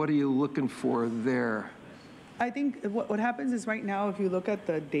 What are you looking for there? I think what happens is right now, if you look at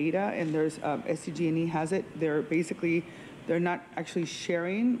the data, and there's SDG&E has it, they're not actually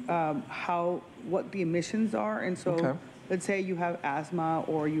sharing what the emissions are, and so. Okay. Let's say you have asthma,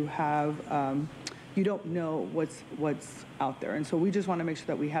 or you have, you don't know what's out there. And so we just want to make sure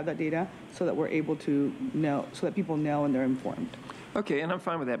that we have that data so that we're able to know, so that people know and they're informed. Okay, and I'm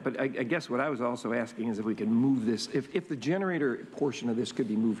fine with that, but I guess what I was also asking is if we can move this, if the generator portion of this could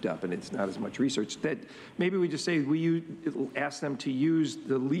be moved up, and it's not as much research, that maybe we just say ask them to use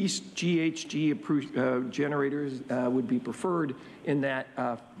the least GHG approved generators would be preferred in that,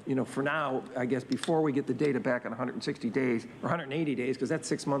 for now, I guess before we get the data back in 160 days, or 180 days, because that's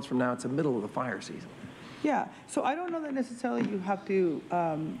 6 months from now, it's the middle of the fire season. Yeah, so I don't know that necessarily you have to,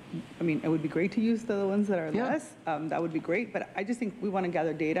 it would be great to use the ones that are less. That would be great, but I just think we want to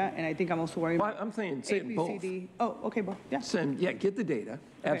gather data, and I think I'm also worried about I'm saying both. Oh, okay, both, yeah. Get the data,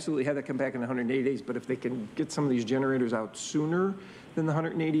 absolutely have that come back in 180 days, but if they can get some of these generators out sooner, than the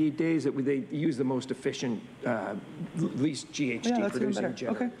 188 days, that they use the most efficient, least GHG that's even better. producing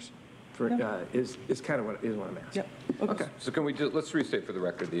generators. For, is kind of what I'm asking. Okay, so can we just, let's restate for the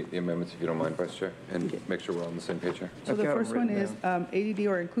record the amendments, if you don't mind, Vice Chair, and make sure we're all on the same page here. So the first one is ADD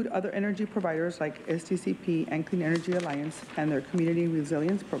or include other energy providers like STCP and Clean Energy Alliance and their community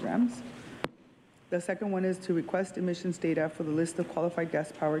resilience programs. The second one is to request emissions data for the list of qualified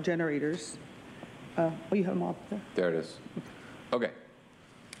gas power generators. Oh, you have them all up there? There it is. Okay.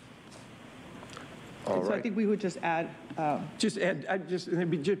 All So right. I think we would just add.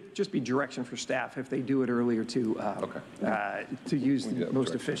 It'd be direction for staff if they do it earlier to use the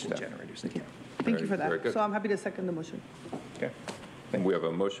most efficient generators they can. Thank you for Very that. good. So I'm happy to second the motion. Okay. And we have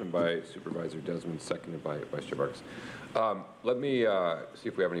a motion by Supervisor Desmond, seconded by Vice Chair Vargas. Let me see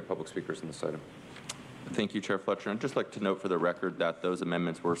if we have any public speakers on this item. Thank you, Chair Fletcher. I'd just like to note for the record that those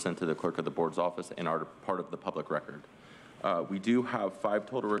amendments were sent to the clerk of the board's office and are part of the public record. We do have 5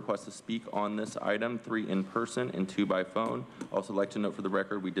 total requests to speak on this item, 3 in person and 2 by phone. Also like to note for the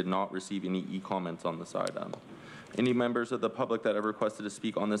record, we did not receive any e-comments on this item. Any members of the public that have requested to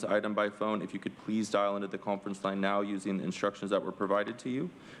speak on this item by phone, if you could please dial into the conference line now using the instructions that were provided to you.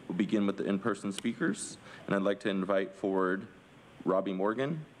 We'll begin with the in-person speakers, and I'd like to invite forward Robbie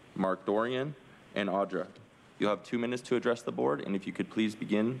Morgan, Mark Dorian, and Audra. You'll have 2 minutes to address the board, and if you could please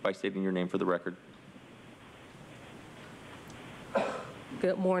begin by stating your name for the record.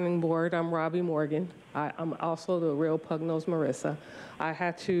 Good morning, board. I'm Robbie Morgan. I'm also the real Pug-Nosed Marissa. I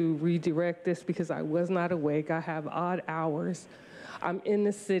had to redirect this because I was not awake. I have odd hours. I'm in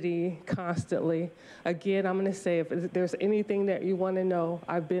the city constantly. Again, I'm going to say, if there's anything that you want to know,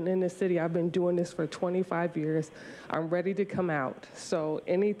 I've been in the city. I've been doing this for 25 years. I'm ready to come out. So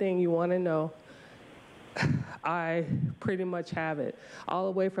anything you want to know, I pretty much have it. All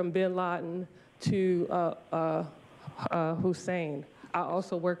the way from Bin Laden to Hussein. I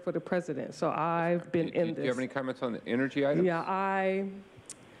also work for the president, so I've been in this. Do you have any comments on the energy items? Yeah,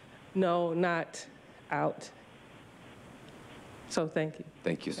 no, not out. So thank you.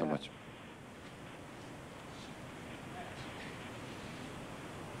 Thank you so much.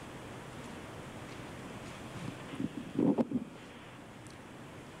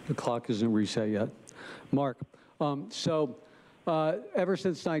 The clock isn't reset yet. Mark, ever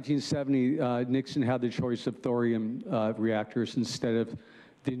since 1970, Nixon had the choice of thorium reactors instead of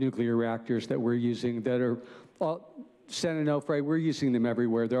the nuclear reactors that we're using that are, San Onofre, we're using them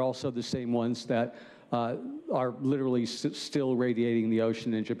everywhere. They're also the same ones that are literally still radiating the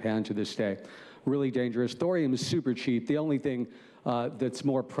ocean in Japan to this day. Really dangerous. Thorium is super cheap. The only thing that's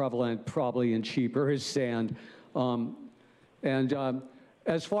more prevalent probably and cheaper is sand.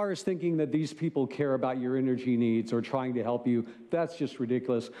 As far as thinking that these people care about your energy needs or trying to help you, that's just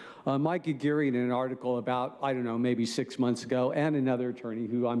ridiculous. Mike Aguirre in an article about, I don't know, maybe 6 months ago, and another attorney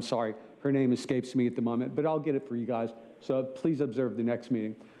who, I'm sorry, her name escapes me at the moment, but I'll get it for you guys, so please observe the next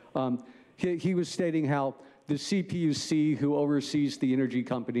meeting. He was stating how the CPUC, who oversees the energy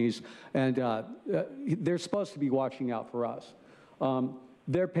companies, and they're supposed to be watching out for us.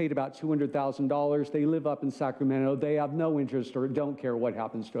 They're paid about $200,000. They live up in Sacramento. They have no interest or don't care what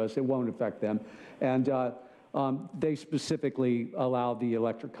happens to us. It won't affect them. And they specifically allow the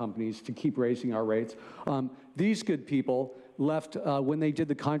electric companies to keep raising our rates. These good people left, when they did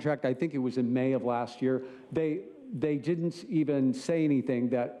the contract, I think it was in May of last year, they didn't even say anything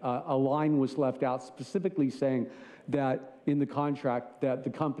that a line was left out specifically saying that in the contract that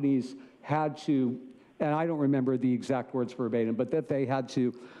the companies had to, and I don't remember the exact words verbatim, but that they had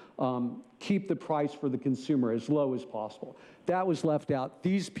to keep the price for the consumer as low as possible. That was left out.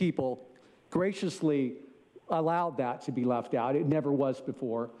 These people graciously allowed that to be left out. It never was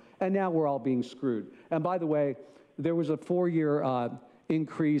before, and now we're all being screwed. And by the way, there was a 4-year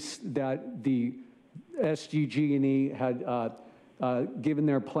increase that the SDG&E had given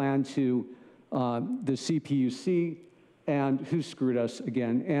their plan to the CPUC, and who screwed us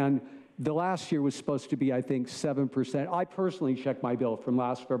again. And the last year was supposed to be, I think, 7%. I personally checked my bill from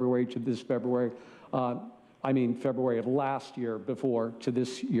last February to this February. I mean, February of last year before to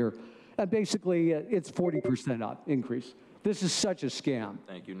this year. And basically, it's 40% up increase. This is such a scam.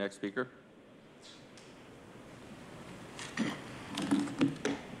 Thank you. Next speaker.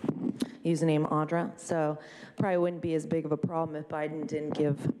 Username Audra. So probably wouldn't be as big of a problem if Biden didn't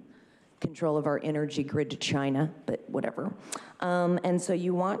give control of our energy grid to China, but whatever. And so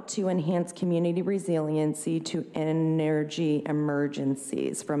you want to enhance community resiliency to energy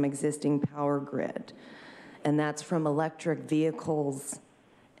emergencies from existing power grid. And that's from electric vehicles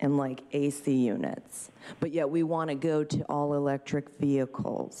and like AC units. But yet we want to go to all electric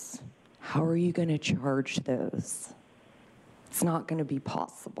vehicles. How are you going to charge those? It's not going to be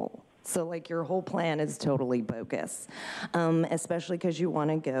possible. So like your whole plan is totally bogus, especially because you want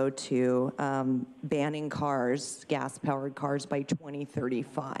to go to banning cars, gas-powered cars by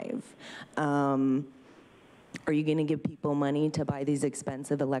 2035. Are you going to give people money to buy these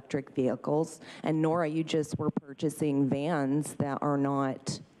expensive electric vehicles? And Nora, you just were purchasing vans that are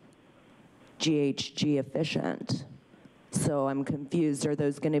not GHG efficient. So I'm confused. Are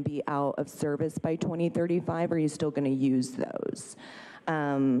those going to be out of service by 2035? Or are you still going to use those?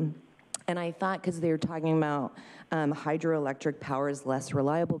 And I thought, because they were talking about hydroelectric power is less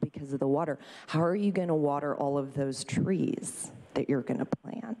reliable because of the water. How are you going to water all of those trees that you're going to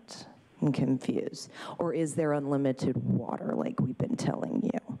plant? I'm confused. Or is there unlimited water like we've been telling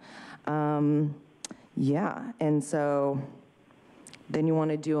you? Yeah, and so then you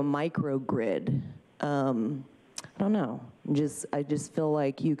want to do a microgrid. I don't know. I just feel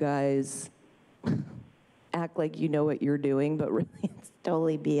like you guys act like you know what you're doing, but really it's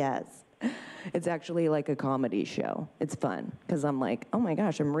totally BS. It's actually like a comedy show. It's fun, because I'm like, oh my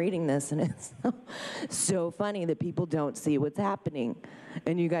gosh, I'm reading this, and it's so funny that people don't see what's happening.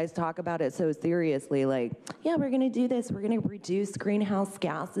 And you guys talk about it so seriously, like, yeah, we're gonna do this. We're gonna reduce greenhouse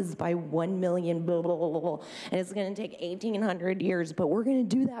gases by 1 million, blah, blah, blah, blah, and it's gonna take 1,800 years, but we're gonna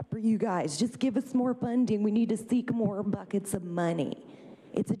do that for you guys. Just give us more funding. We need to seek more buckets of money.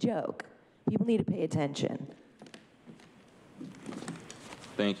 It's a joke. People need to pay attention.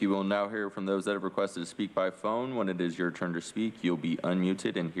 Thank you. We'll now hear from those that have requested to speak by phone. When it is your turn to speak, you'll be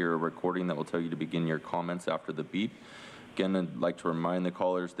unmuted and hear a recording that will tell you to begin your comments after the beep. Again, I'd like to remind the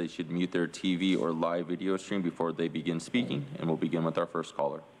callers they should mute their TV or live video stream before they begin speaking, and we'll begin with our first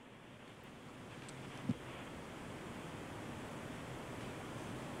caller.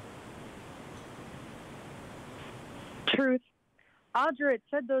 Truth. Audra had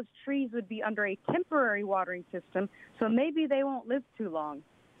said those trees would be under a temporary watering system, so maybe they won't live too long.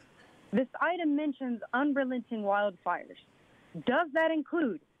 This item mentions unrelenting wildfires. Does that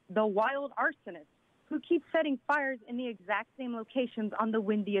include the wild arsonist who keeps setting fires in the exact same locations on the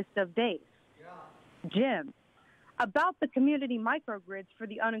windiest of days? Yeah. Jim, about the community microgrids for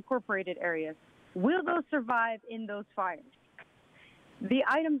the unincorporated areas, will those survive in those fires? The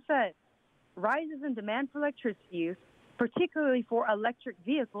item says, rises in demand for electricity use, particularly for electric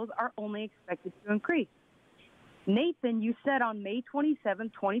vehicles, are only expected to increase. Nathan, you said on May 27,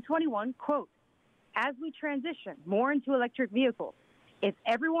 2021, quote, as we transition more into electric vehicles, if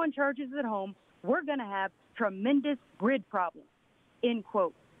everyone charges at home, we're going to have tremendous grid problems, end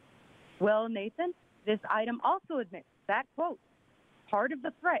quote. Well, Nathan, this item also admits that, quote, part of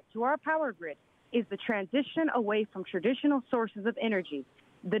the threat to our power grid is the transition away from traditional sources of energy,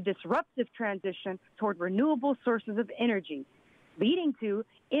 the disruptive transition toward renewable sources of energy, leading to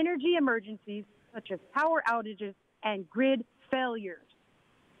energy emergencies such as power outages and grid failures,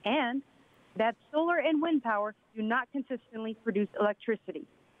 and that solar and wind power do not consistently produce electricity,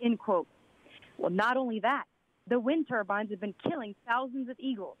 end quote. Well, not only that, the wind turbines have been killing thousands of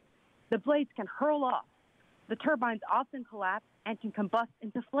eagles. The blades can hurl off. The turbines often collapse and can combust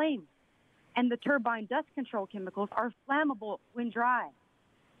into flames. And the turbine dust control chemicals are flammable when dry.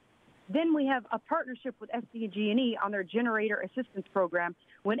 Then we have a partnership with SDG&E on their generator assistance program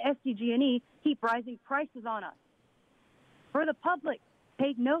when SDG&E keep rising prices on us. For the public,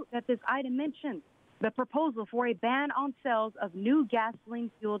 take note that this item mentions the proposal for a ban on sales of new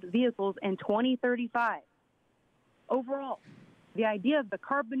gasoline-fueled vehicles in 2035. Overall, the idea of the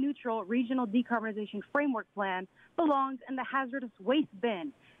carbon-neutral regional decarbonization framework plan belongs in the hazardous waste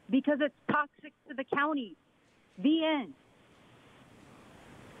bin because it's toxic to the counties. The end.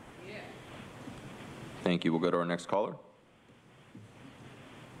 Thank you. We'll go to our next caller.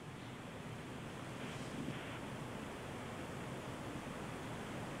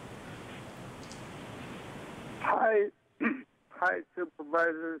 Hi, hi,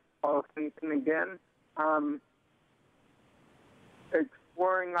 Supervisors. Paul Simpson again.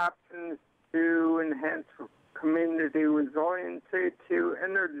 Exploring options to enhance community resiliency to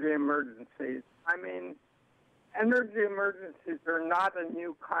energy emergencies. I mean, energy emergencies are not a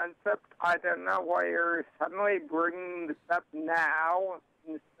new concept. I don't know why you're suddenly bringing this up now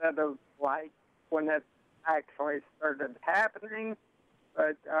instead of like when it actually started happening.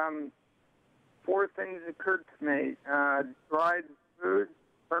 But four things occurred to me. Dried food,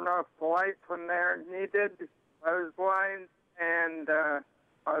 turn off the lights when they're needed, close lines, and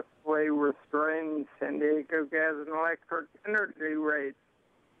possibly restrain San Diego gas and electric energy rates.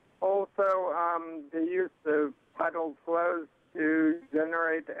 Also, the use of tidal flows to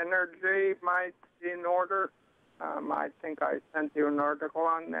generate energy might be in order. I think I sent you an article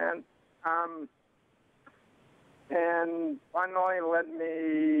on that. And finally, let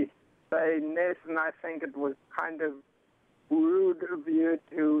me say, Nathan, I think it was kind of rude of you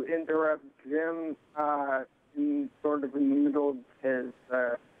to interrupt Jim in the middle of his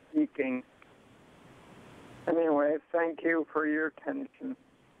speaking. Anyway, thank you for your attention.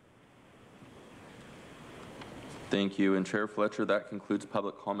 Thank you. And Chair Fletcher, that concludes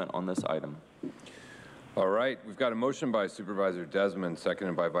public comment on this item. All right, we've got a motion by Supervisor Desmond,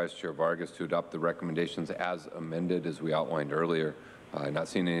 seconded by Vice Chair Vargas, to adopt the recommendations as amended, as we outlined earlier. Not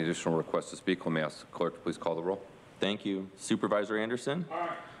seeing any additional requests to speak, let me ask the clerk to please call the roll. Thank you. Supervisor Anderson? Aye.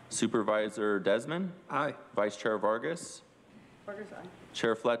 Supervisor Desmond? Aye. Vice Chair Vargas? Vargas, aye.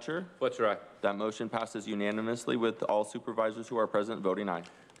 Chair Fletcher? Fletcher, aye. That motion passes unanimously with all supervisors who are present voting aye.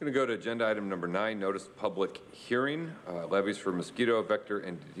 Going to go to agenda item number 9, notice public hearing, levies for mosquito, vector,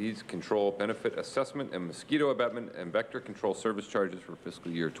 and disease control benefit assessment and mosquito abatement and vector control service charges for fiscal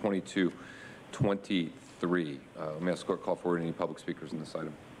year 22-23. Let me ask the clerk call forward any public speakers in this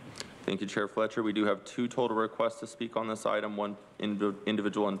item. Thank you, Chair Fletcher. We do have 2 total requests to speak on this item, one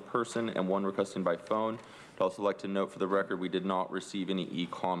individual in person and one requesting by phone. I'd also like to note for the record, we did not receive any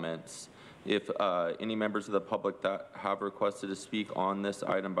e-comments. If any members of the public that have requested to speak on this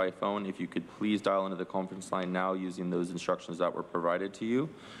item by phone, if you could please dial into the conference line now using those instructions that were provided to you.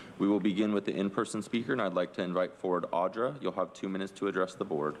 We will begin with the in-person speaker, and I'd like to invite forward Audra. You'll have 2 minutes to address the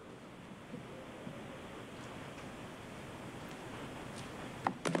board.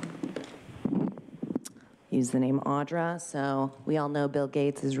 Use the name Audra. So we all know Bill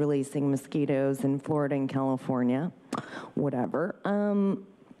Gates is releasing mosquitoes in Florida and California, whatever.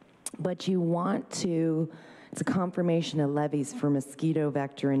 But you want to, it's a confirmation of levies for mosquito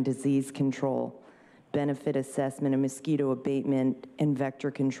vector and disease control, benefit assessment and mosquito abatement and vector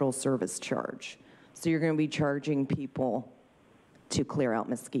control service charge. So you're going to be charging people to clear out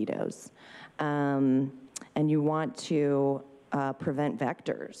mosquitoes. And you want to prevent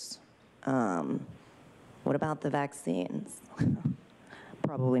vectors. What about the vaccines?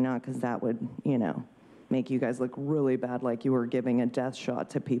 Probably not, because that would, make you guys look really bad, like you were giving a death shot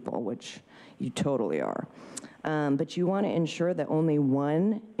to people, which you totally are. But you want to ensure that only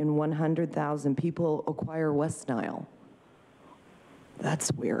 1 in 100,000 people acquire West Nile.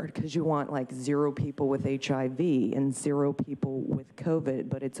 That's weird, because you want like 0 people with HIV and 0 people with COVID,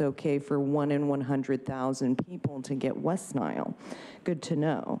 but it's okay for 1 in 100,000 people to get West Nile. Good to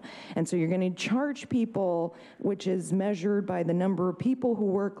know. And so you're going to charge people, which is measured by the number of people who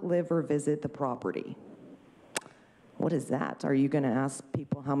work, live, or visit the property. What is that? Are you going to ask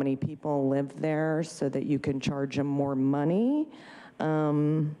people how many people live there so that you can charge them more money?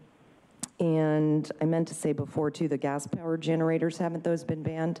 And I meant to say before, too, the gas-powered generators, haven't those been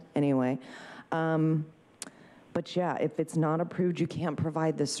banned? Anyway. But yeah, if it's not approved, you can't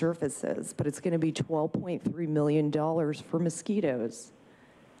provide the services. But it's going to be $12.3 million for mosquitoes,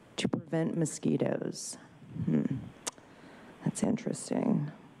 to prevent mosquitoes. That's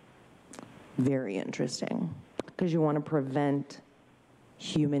interesting. Very interesting. Because you want to prevent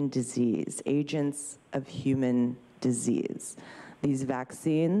human disease, agents of human disease. These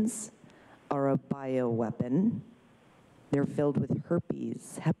vaccines are a bioweapon. They're filled with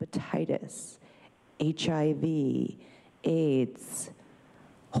herpes, hepatitis, HIV, AIDS,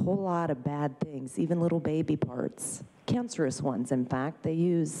 a whole lot of bad things, even little baby parts, cancerous ones. In fact, they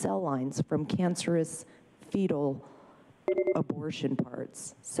use cell lines from cancerous fetal abortion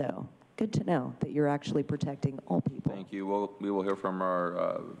parts. So good to know that you're actually protecting all people. Thank you. We will hear from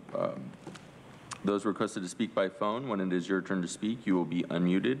our those requested to speak by phone. When it is your turn to speak, you will be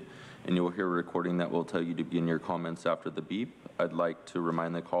unmuted, and you will hear a recording that will tell you to begin your comments after the beep. I'd like to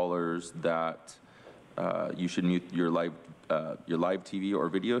remind the callers that you should mute your live TV or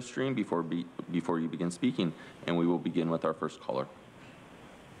video stream before you begin speaking, and we will begin with our first caller.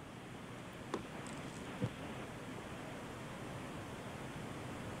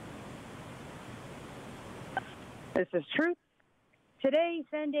 This is Truth. Today,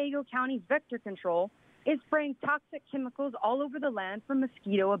 San Diego County's vector control is spraying toxic chemicals all over the land for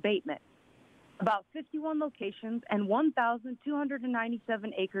mosquito abatement. About 51 locations and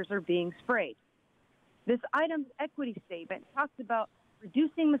 1,297 acres are being sprayed. This item's equity statement talks about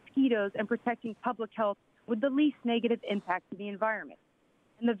reducing mosquitoes and protecting public health with the least negative impact to the environment.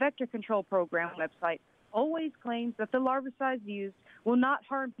 And the Vector Control Program website always claims that the larvicides used will not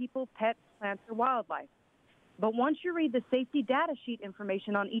harm people, pets, plants, or wildlife. But once you read the safety data sheet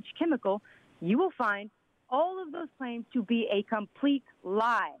information on each chemical, you will find all of those claims to be a complete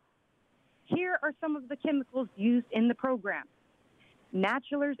lie. Here are some of the chemicals used in the program.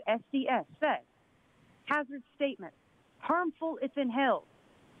 Naturalers SDS says, hazard statement, harmful if inhaled.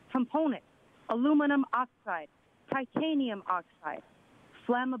 Component, aluminum oxide, titanium oxide,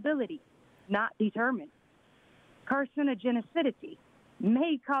 flammability, not determined. Carcinogenicity,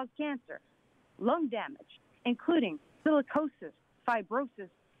 may cause cancer, lung damage, including silicosis, fibrosis,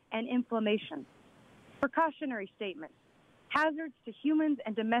 and inflammation. Precautionary statements, hazards to humans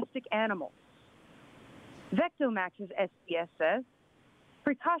and domestic animals. Vectomax's SDS says,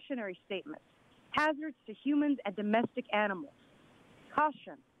 precautionary statements, hazards to humans and domestic animals.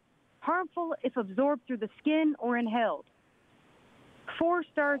 Caution, harmful if absorbed through the skin or inhaled. 4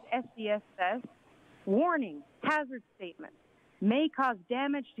 Stars SDS says, warning, hazard statement, may cause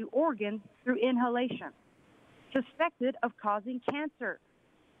damage to organs through inhalation. Suspected of causing cancer.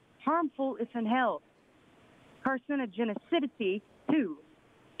 Harmful if inhaled. Carcinogenicity 2,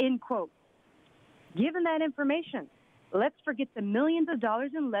 end quote. Given that information, let's forget the millions of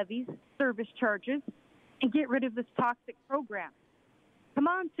dollars in levies, service charges, and get rid of this toxic program. Come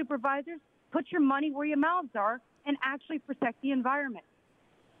on, supervisors, put your money where your mouths are and actually protect the environment.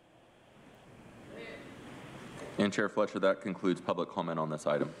 And Chair Fletcher, that concludes public comment on this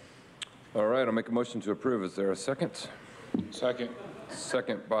item. All right, I'll make a motion to approve. Is there a second? Second.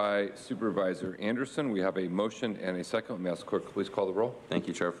 Second by Supervisor Anderson. We have a motion and a second. May I ask clerk, please call the roll. Thank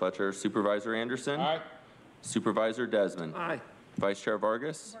you, Chair Fletcher. Supervisor Anderson? Aye. Supervisor Desmond? Aye. Vice Chair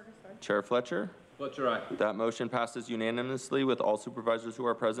Vargas? Chair Fletcher? Fletcher, aye. That motion passes unanimously with all supervisors who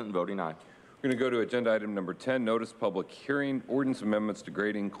are present and voting aye. We're going to go to agenda item number 10, notice public hearing, ordinance amendments to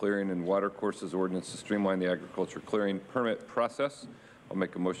grading, clearing, and water courses ordinance to streamline the agriculture clearing permit process. I'll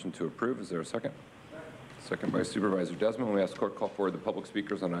make a motion to approve. Is there a second? Second by Supervisor Desmond. We ask clerk call forward the public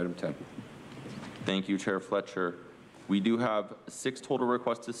speakers on item 10. Thank you, Chair Fletcher. We do have 6 total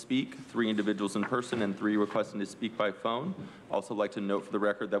requests to speak, 3 individuals in person and 3 requesting to speak by phone. Also like to note for the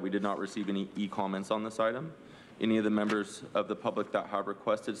record that we did not receive any e-comments on this item. Any of the members of the public that have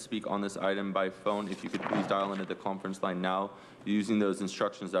requested to speak on this item by phone, if you could please dial into the conference line now using those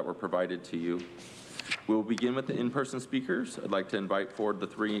instructions that were provided to you. We'll begin with the in-person speakers. I'd like to invite forward the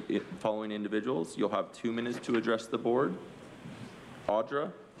 3 following individuals. You'll have 2 minutes to address the board.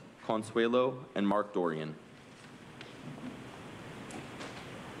 Audra, Consuelo, and Mark Dorian.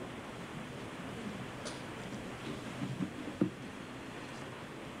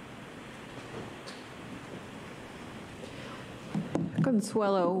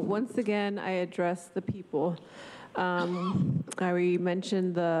 Consuelo, once again, I address the people. I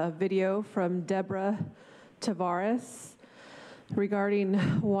mentioned the video from Deborah Tavares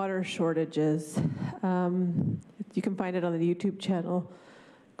regarding water shortages. You can find it on the YouTube channel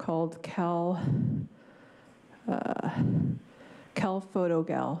called Cal Photogal,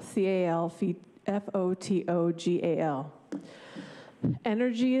 CALFOTOGAL.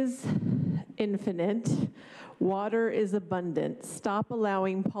 Energy is infinite. Water is abundant. Stop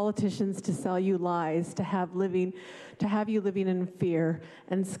allowing politicians to sell you lies, to have you living in fear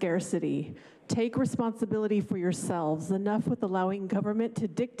and scarcity. Take responsibility for yourselves. Enough with allowing government to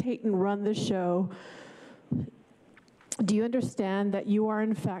dictate and run the show. Do you understand that you are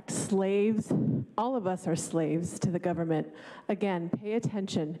in fact slaves? All of us are slaves to the government. Again, pay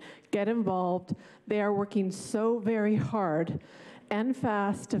attention, get involved. They are working so very hard and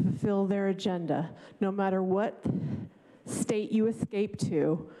fast to fulfill their agenda. No matter what state you escape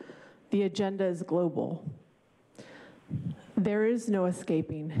to, the agenda is global. There is no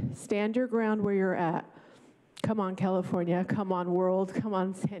escaping. Stand your ground where you're at. Come on, California. Come on, world. Come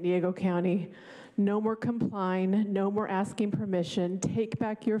on, San Diego County. No more complying. No more asking permission. Take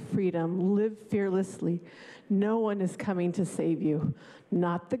back your freedom. Live fearlessly. No one is coming to save you.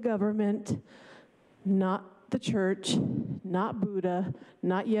 Not the government, not the church, not Buddha,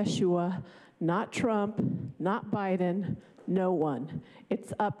 not Yeshua, not Trump, not Biden, no one.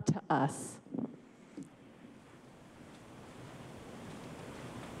 It's up to us.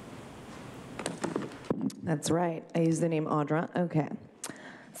 That's right. I use the name Audra. Okay.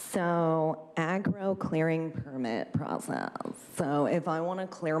 So, agro clearing permit process. So, if I want to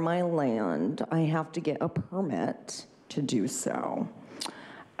clear my land, I have to get a permit to do so.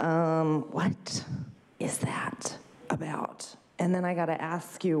 What is that about? And then I got to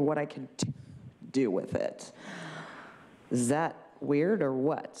ask you what I can do with it. Is that weird or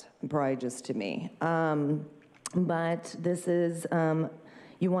what? Probably just to me. But this is,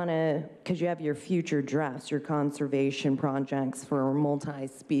 you want to, because you have your future drafts, your conservation projects for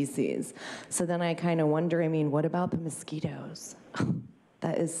multi-species. So then I kind of wonder, I mean, what about the mosquitoes?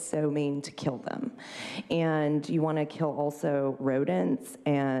 That is so mean to kill them. And you want to kill also rodents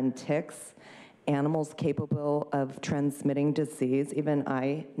and ticks, animals capable of transmitting disease, even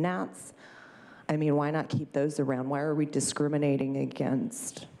gnats. I mean, why not keep those around? Why are we discriminating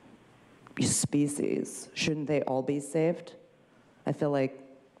against species. Shouldn't they all be saved? I feel like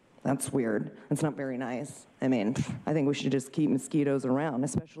that's weird. That's not very nice. I mean, I think we should just keep mosquitoes around,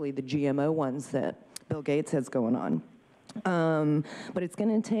 especially the GMO ones that Bill Gates has going on. But it's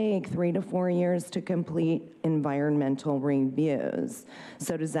going to take 3 to 4 years to complete environmental reviews.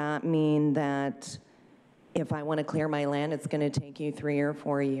 So does that mean that if I want to clear my land, it's going to take you 3 or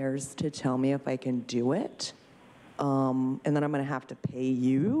 4 years to tell me if I can do it? And then I'm going to have to pay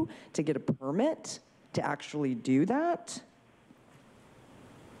you to get a permit to actually do that?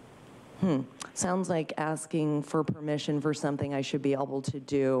 Sounds like asking for permission for something I should be able to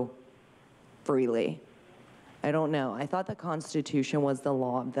do freely. I don't know. I thought the Constitution was the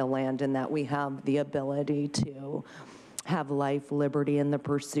law of the land and that we have the ability to have life, liberty, and the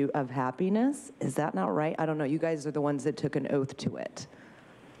pursuit of happiness. Is that not right? I don't know. You guys are the ones that took an oath to it.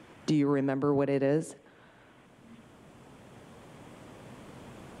 Do you remember what it is?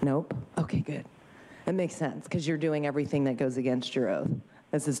 Nope. Okay, good. It makes sense because you're doing everything that goes against your oath.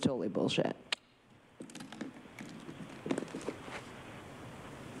 This is totally bullshit.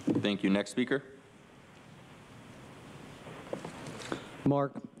 Thank you. Next speaker.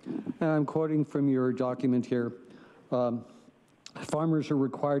 Mark, I'm quoting from your document here. Farmers are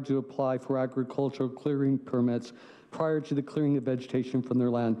required to apply for agricultural clearing permits prior to the clearing of vegetation from their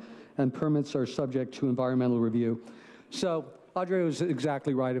land, and permits are subject to environmental review. So Audrey was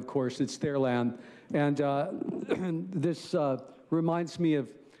exactly right, of course. It's their land. And this reminds me of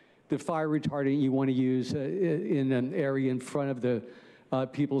the fire retardant you want to use in an area in front of the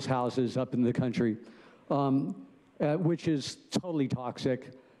people's houses up in the country, which is totally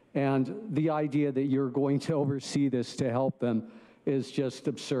toxic. And the idea that you're going to oversee this to help them is just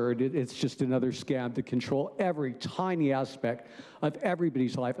absurd. It's just another scam to control every tiny aspect of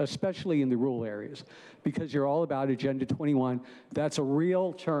everybody's life, especially in the rural areas, because you're all about Agenda 21. That's a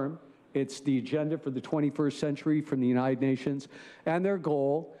real term. It's the agenda for the 21st century from the United Nations. And their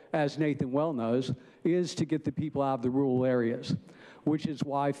goal, as Nathan well knows, is to get the people out of the rural areas, which is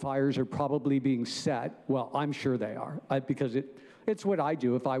why fires are probably being set. Well, I'm sure they are, because it's what I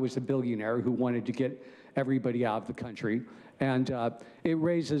do if I was a billionaire who wanted to get everybody out of the country. And it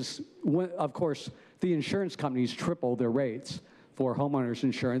raises, of course, the insurance companies triple their rates for homeowners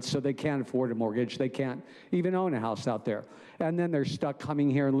insurance, so they can't afford a mortgage. They can't even own a house out there. And then they're stuck coming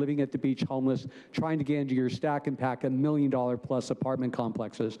here and living at the beach homeless, trying to get into your stack and pack $1 million plus apartment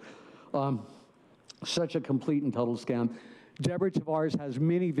complexes. Such a complete and total scam. Deborah Tavares has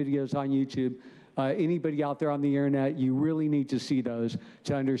many videos on YouTube. Anybody out there on the internet, you really need to see those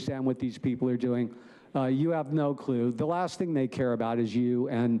to understand what these people are doing. You have no clue. The last thing they care about is you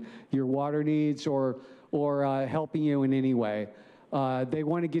and your water needs or helping you in any way. They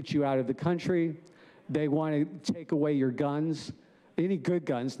want to get you out of the country. They want to take away your guns, any good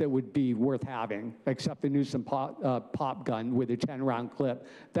guns that would be worth having, except the Newsom pop gun with a 10-round clip.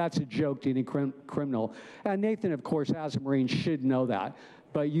 That's a joke to any criminal. And Nathan, of course, as a Marine, should know that.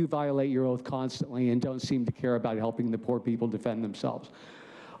 But you violate your oath constantly and don't seem to care about helping the poor people defend themselves.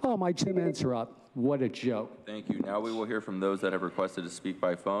 Oh, my 2 minutes are up. What a joke. Thank you. Now we will hear from those that have requested to speak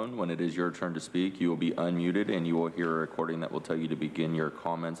by phone. When it is your turn to speak, you will be unmuted and you will hear a recording that will tell you to begin your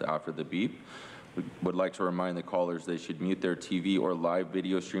comments after the beep. We would like to remind the callers they should mute their TV or live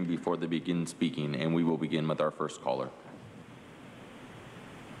video stream before they begin speaking, and we will begin with our first caller.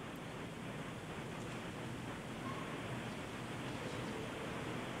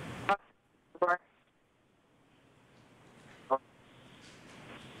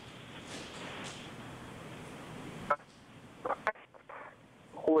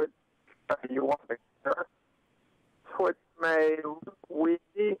 You want to hear, which may look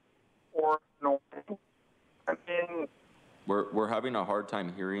weedy or annoying. I mean, we're having a hard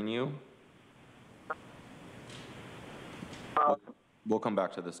time hearing you. We'll come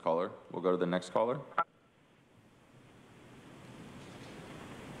back to this caller. We'll go to the next caller.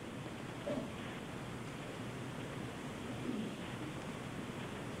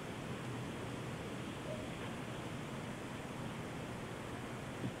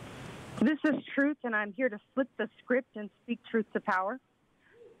 This is Truth, and I'm here to flip the script and speak truth to power.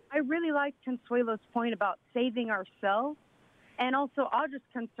 I really like Consuelo's point about saving ourselves, and also Audra's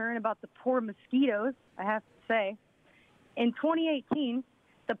concern about the poor mosquitoes, I have to say. In 2018,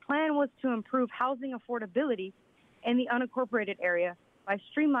 the plan was to improve housing affordability in the unincorporated area by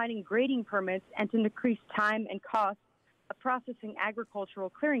streamlining grading permits and to decrease time and cost of processing agricultural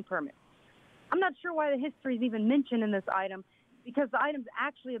clearing permits. I'm not sure why the history is even mentioned in this item, because the item's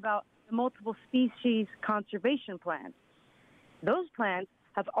actually about the multiple species conservation plans. Those plans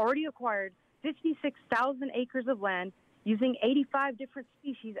have already acquired 56,000 acres of land using 85 different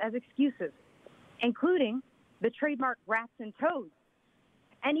species as excuses, including the trademark rats and toads,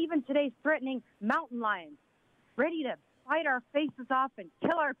 and even today's threatening mountain lions, ready to bite our faces off and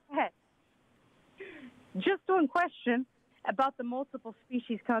kill our pets. Just one question about the multiple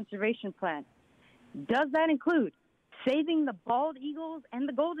species conservation plan. Does that include saving the bald eagles and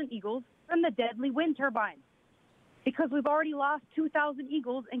the golden eagles from the deadly wind turbines? Because we've already lost 2,000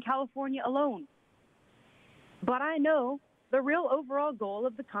 eagles in California alone. But I know the real overall goal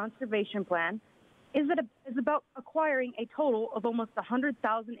of the conservation plan is about acquiring a total of almost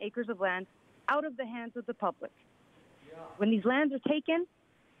 100,000 acres of land out of the hands of the public. When these lands are taken,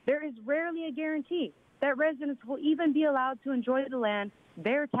 there is rarely a guarantee that residents will even be allowed to enjoy the land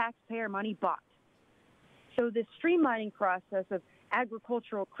their taxpayer money bought. So this streamlining process of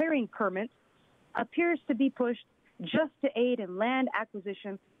agricultural clearing permits appears to be pushed just to aid in land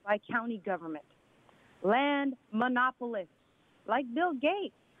acquisition by county government. Land monopolists like Bill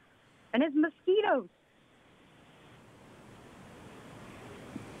Gates and his mosquitoes.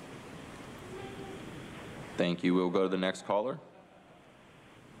 Thank you. We'll go to the next caller.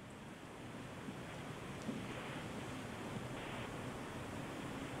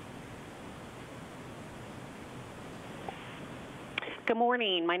 Good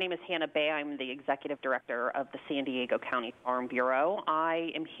morning. My name is Hannah Bay. I'm the Executive Director of the San Diego County Farm Bureau.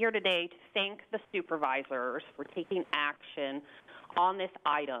 I am here today to thank the supervisors for taking action on this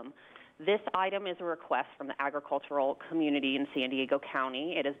item. This item is a request from the agricultural community in San Diego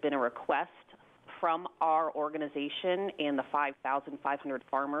County. It has been a request from our organization and the 5,500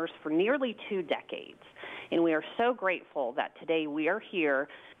 farmers for nearly 2 decades. And we are so grateful that today we are here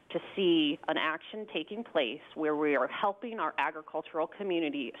to see an action taking place where we are helping our agricultural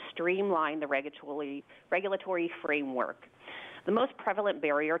community streamline the regulatory framework. The most prevalent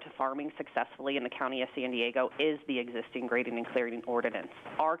barrier to farming successfully in the County of San Diego is the existing grading and clearing ordinance.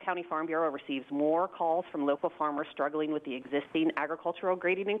 Our County Farm Bureau receives more calls from local farmers struggling with the existing agricultural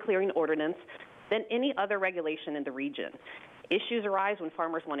grading and clearing ordinance than any other regulation in the region. Issues arise when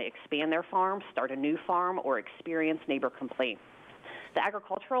farmers want to expand their farm, start a new farm, or experience neighbor complaints. The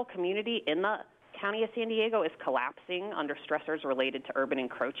agricultural community in the County of San Diego is collapsing under stressors related to urban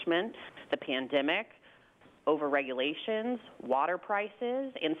encroachment, the pandemic, over-regulations, water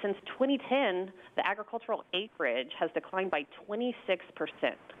prices, and since 2010, the agricultural acreage has declined by 26%,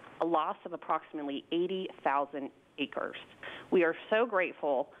 a loss of approximately 80,000 acres. We are so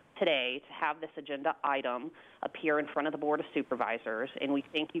grateful today to have this agenda item appear in front of the Board of Supervisors, and we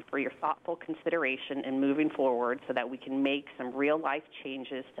thank you for your thoughtful consideration in moving forward so that we can make some real-life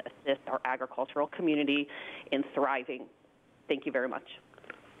changes to assist our agricultural community in thriving. Thank you very much.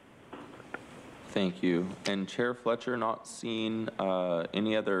 Thank you. And Chair Fletcher, not seeing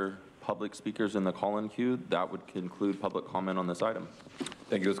any other public speakers in the call-in queue, that would conclude public comment on this item.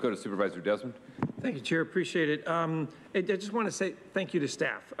 Thank you. Let's go to Supervisor Desmond. Thank you, Chair. Appreciate it. I just want to say thank you to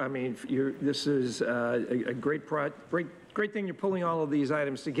staff. I mean, this is a great thing. You're pulling all of these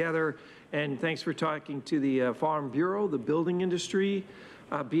items together, and thanks for talking to the Farm Bureau, the building industry,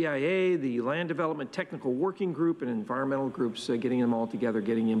 BIA, the Land Development Technical Working Group, and environmental groups, getting them all together,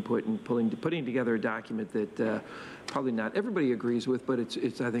 getting input, and putting together a document that probably not everybody agrees with, but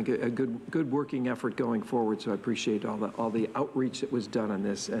it's I think a good working effort going forward. So I appreciate all the outreach that was done on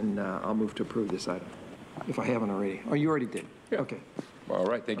this, and I'll move to approve this item, if I haven't already. Oh, you already did. Yeah. Okay. All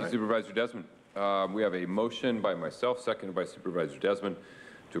right. Thank you, Supervisor Desmond. We have a motion by myself, seconded by Supervisor Desmond,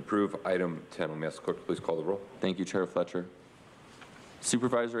 to approve item 10. Let me ask the clerk to please call the roll. Thank you, Chair Fletcher.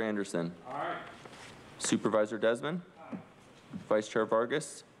 Supervisor Anderson. Aye. Supervisor Desmond. Aye. Vice Chair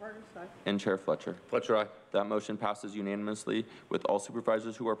Vargas. Vargas, aye. And Chair Fletcher. Fletcher, aye. That motion passes unanimously with all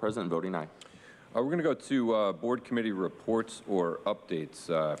supervisors who are present voting aye. We're going to go to board committee reports or updates.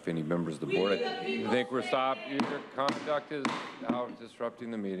 If any members of the board, I think we're stopped. Your conduct is out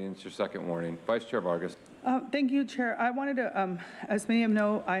disrupting the meeting. It's your second warning. Vice Chair Vargas. Thank you, Chair. I wanted to, as many of you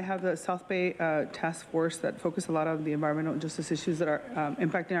know, I have the South Bay Task Force that focus a lot on the environmental justice issues that are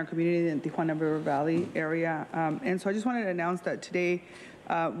impacting our community in the Tijuana River Valley area. And so I just wanted to announce that today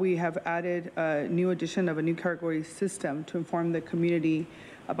we have added a new addition of a new category system to inform the community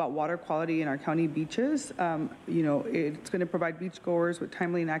about water quality in our county beaches. You know, it's going to provide beachgoers with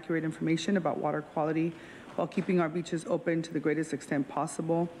timely and accurate information about water quality while keeping our beaches open to the greatest extent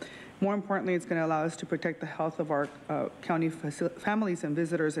possible. More importantly, it's going to allow us to protect the health of our county families and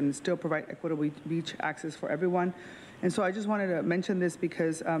visitors and still provide equitable beach access for everyone. And so I just wanted to mention this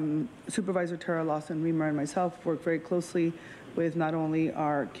because Supervisor Tara Lawson-Remer and myself work very closely with not only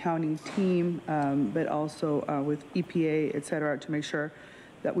our county team, but also with EPA, et cetera, to make sure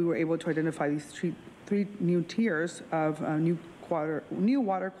that we were able to identify these 3 new tiers of new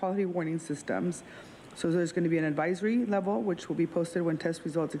water quality warning systems. So there's going to be an advisory level, which will be posted when test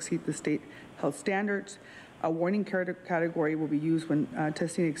results exceed the state health standards. A warning category will be used when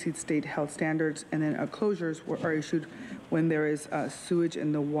testing exceeds state health standards, and then closures are issued when there is sewage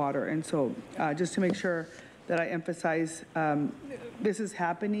in the water. And so just to make sure that I emphasize, this is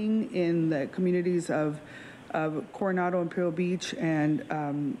happening in the communities of Coronado, Imperial Beach, and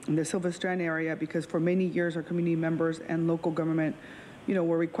the Silver Strand area, because for many years our community members and local government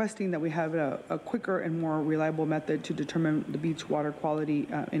were requesting that we have a quicker and more reliable method to determine the beach water quality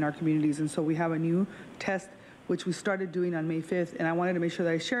in our communities. And so we have a new test, which we started doing on May 5th, and I wanted to make sure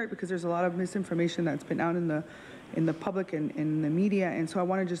that I share it because there's a lot of misinformation that's been out in the public and in the media. And so I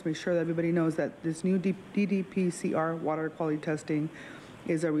want to just make sure that everybody knows that this new DDPCR water quality testing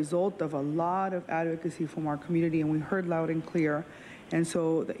is a result of a lot of advocacy from our community, and we heard loud and clear. And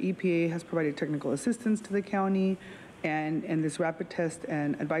so the EPA has provided technical assistance to the county, and this rapid test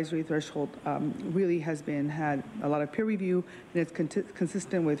and advisory threshold really has had a lot of peer review, and it's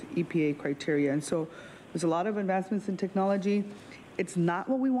consistent with EPA criteria. And so there's a lot of advancements in technology. It's not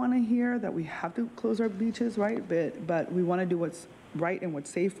what we want to hear, that we have to close our beaches, right? But we want to do what's right and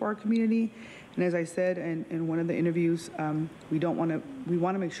what's safe for our community. And as I said in one of the interviews, we want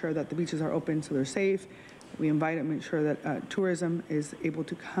to make sure that the beaches are open so they're safe. We invite and make sure that tourism is able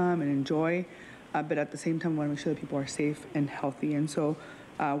to come and enjoy, but at the same time, we want to make sure that people are safe and healthy. And so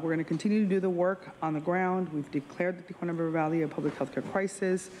we're going to continue to do the work on the ground. We've declared the Tijuana River Valley a public health care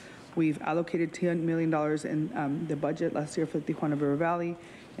crisis. We've allocated $10 million in the budget last year for the Tijuana River Valley.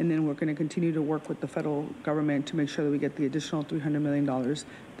 And then we're going to continue to work with the federal government to make sure that we get the additional $300 million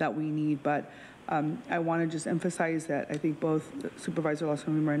that we need. But I want to just emphasize that I think both Supervisor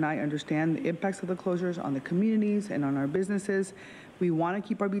Lawson and I understand the impacts of the closures on the communities and on our businesses. We want to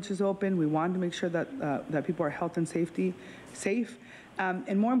keep our beaches open. We want to make sure that people are health and safe.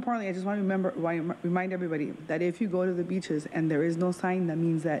 And more importantly, I just want to remind everybody that if you go to the beaches and there is no sign, that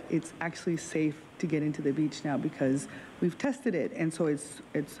means that it's actually safe to get into the beach now because we've tested it, and so it's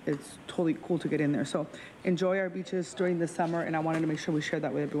totally cool to get in there. So enjoy our beaches during the summer, and I wanted to make sure we share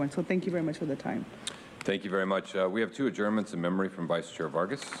that with everyone. So thank you very much for the time. Thank you very much. We have 2 adjournments in memory from Vice Chair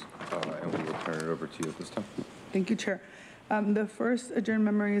Vargas, and we will turn it over to you at this time. Thank you, Chair. The first adjourned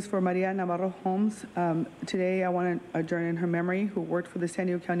memory is for Maria Navarro Holmes. Today, I want to adjourn in her memory, who worked for the San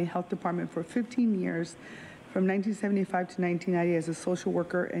Diego County Health Department for 15 years, from 1975 to 1990 as a social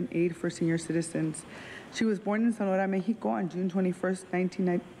worker and aide for senior citizens. She was born in Sonora, Mexico on June 21st,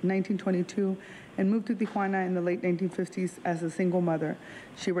 1922, and moved to Tijuana in the late 1950s as a single mother.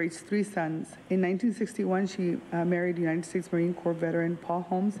 She raised 3 sons. In 1961, she married United States Marine Corps veteran Paul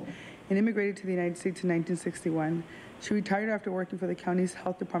Holmes and immigrated to the United States in 1961. She retired after working for the county's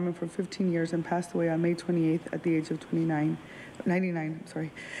health department for 15 years and passed away on May 28th at the age of 99.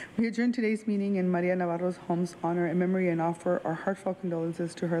 We adjourn today's meeting in Maria Navarro Holmes' honor and memory and offer our heartfelt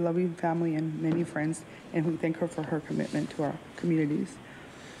condolences to her loving family and many friends, and we thank her for her commitment to our communities.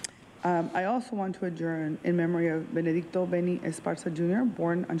 I also want to adjourn in memory of Benedicto Benny Esparza Jr.,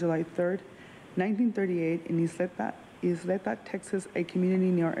 born on July 3rd, 1938 in Isleta, Texas, a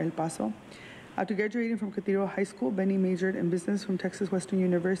community near El Paso. After graduating from Retiro High School, Benny majored in business from Texas Western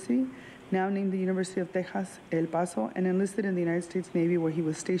University, now named the University of Texas, El Paso, and enlisted in the United States Navy, where he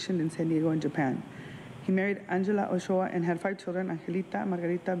was stationed in San Diego and Japan. He married Angela Ochoa and had 5 children, Angelita,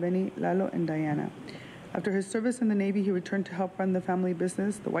 Margarita, Benny, Lalo, and Diana. After his service in the Navy, he returned to help run the family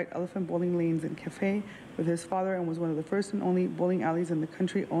business, the White Elephant Bowling Lanes and Cafe, with his father, and was one of the first and only bowling alleys in the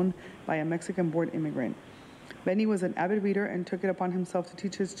country owned by a Mexican-born immigrant. Benny was an avid reader and took it upon himself to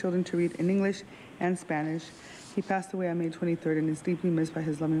teach his children to read in English and Spanish. He passed away on May 23rd and is deeply missed by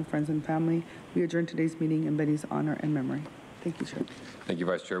his loving friends and family. We adjourn today's meeting in Benny's honor and memory. Thank you, Chair. Thank you,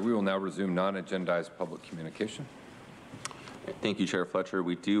 Vice Chair. We will now resume non-agendized public communication. Thank you, Chair Fletcher.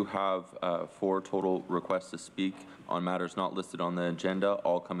 We do have 4 total requests to speak on matters not listed on the agenda,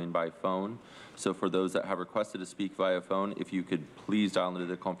 all coming by phone. So for those that have requested to speak via phone, if you could please dial into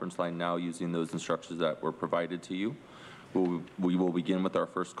the conference line now using those instructions that were provided to you. We will begin with our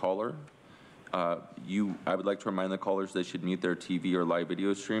first caller. I would like to remind the callers they should mute their TV or live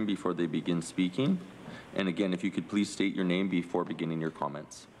video stream before they begin speaking. And again, if you could please state your name before beginning your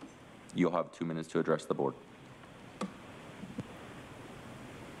comments. You'll have 2 minutes to address the board.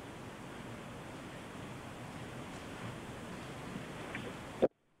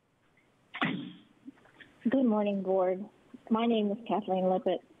 Good morning, Board. My name is Kathleen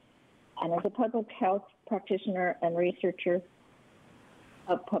Lippett, and as a public health practitioner and researcher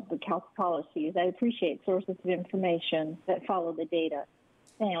of public health policies, I appreciate sources of information that follow the data.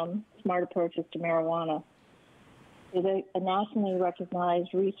 SAM, Smart Approaches to Marijuana, is a nationally recognized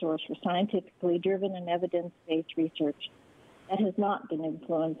resource for scientifically driven and evidence-based research that has not been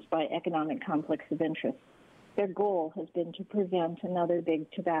influenced by economic conflicts of interest. Their goal has been to prevent another big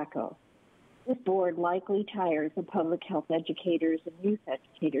tobacco. This board likely tires of public health educators and youth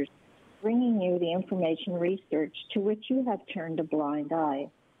educators bringing you the information research to which you have turned a blind eye.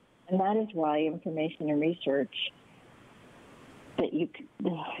 And that is why information and research that you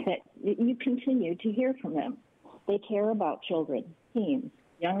continue to hear from them. They care about children, teens,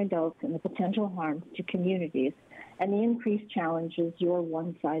 young adults, and the potential harms to communities and the increased challenges your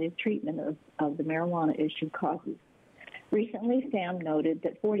one-sided treatment of the marijuana issue causes. Recently, SAM noted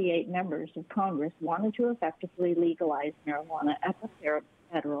that 48 members of Congress wanted to effectively legalize marijuana at the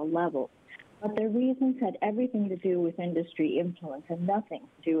federal level, but their reasons had everything to do with industry influence and nothing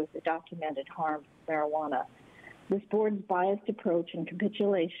to do with the documented harms of marijuana. This board's biased approach and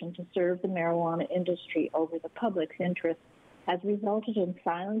capitulation to serve the marijuana industry over the public's interest has resulted in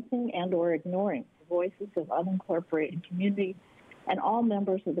silencing and or ignoring the voices of unincorporated communities and all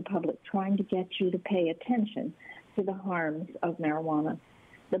members of the public trying to get you to pay attention to the harms of marijuana.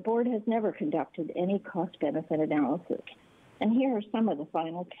 The board has never conducted any cost-benefit analysis. And here are some of the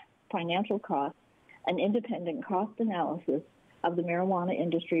final financial costs an independent cost analysis of the marijuana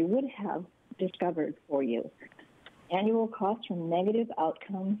industry would have discovered for you. Annual costs from negative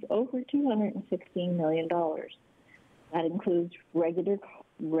outcomes over $216 million. That includes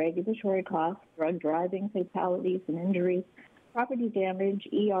regulatory costs, drug driving, fatalities and injuries, property damage,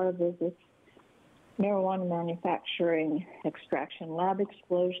 ER visits, marijuana manufacturing, extraction lab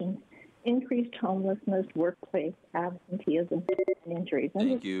explosions, increased homelessness, workplace absenteeism, and injuries.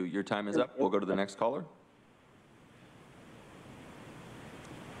 Thank you. Your time is up. We'll go to the next caller.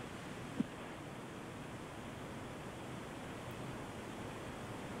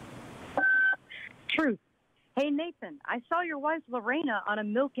 Truth. Hey, Nathan, I saw your wife Lorena on a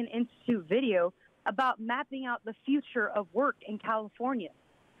Milken Institute video about mapping out the future of work in California.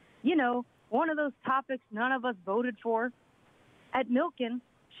 You know, one of those topics none of us voted for. At Milken,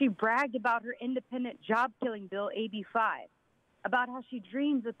 she bragged about her independent job-killing bill, AB 5, about how she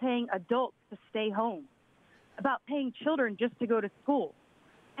dreams of paying adults to stay home, about paying children just to go to school,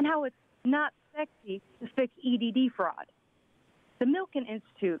 and how it's not sexy to fix EDD fraud. The Milken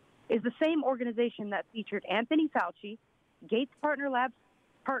Institute is the same organization that featured Anthony Fauci, Gates Partner Labs,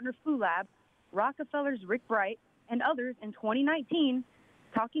 Partner Flu Lab, Rockefeller's Rick Bright, and others in 2019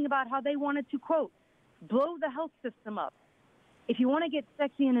 talking about how they wanted to, quote, blow the health system up. If you want to get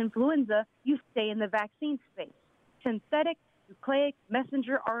sexy in influenza, you stay in the vaccine space, synthetic, nucleic,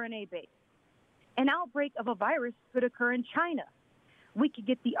 messenger RNA-based. An outbreak of a virus could occur in China. We could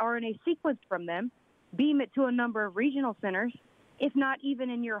get the RNA sequenced from them, beam it to a number of regional centers, if not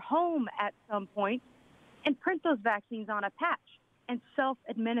even in your home at some point, and print those vaccines on a patch and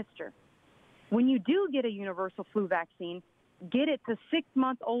self-administer. When you do get a universal flu vaccine, get it to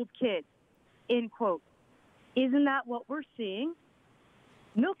 6-month-old kids, end quote. Isn't that what we're seeing?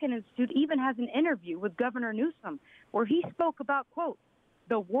 Milken Institute even has an interview with Governor Newsom where he spoke about, quote,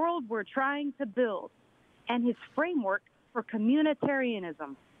 the world we're trying to build and his framework for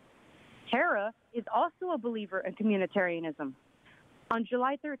communitarianism. Tara is also a believer in communitarianism. On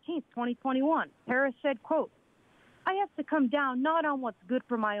July 13th, 2021, Tara said, quote, I have to come down not on what's good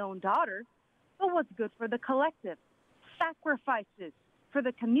for my own daughter, but what's good for the collective. Sacrifices for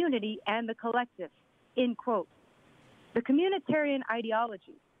the community and the collective, end quote. The communitarian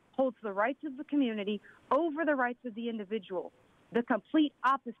ideology holds the rights of the community over the rights of the individual, the complete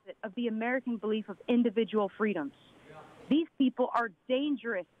opposite of the American belief of individual freedoms. These people are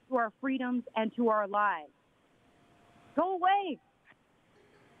dangerous to our freedoms and to our lives. Go away.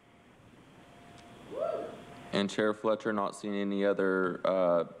 And Chair Fletcher, not seeing any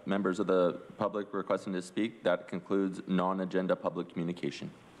other members of the public requesting to speak, that concludes non-agenda public communication.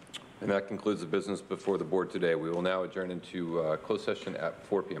 And that concludes the business before the board today. We will now adjourn into closed session at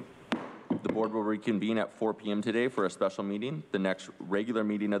 4 p.m. The board will reconvene at 4 p.m. today for a special meeting. The next regular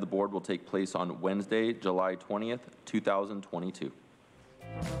meeting of the board will take place on Wednesday, July 20th, 2022.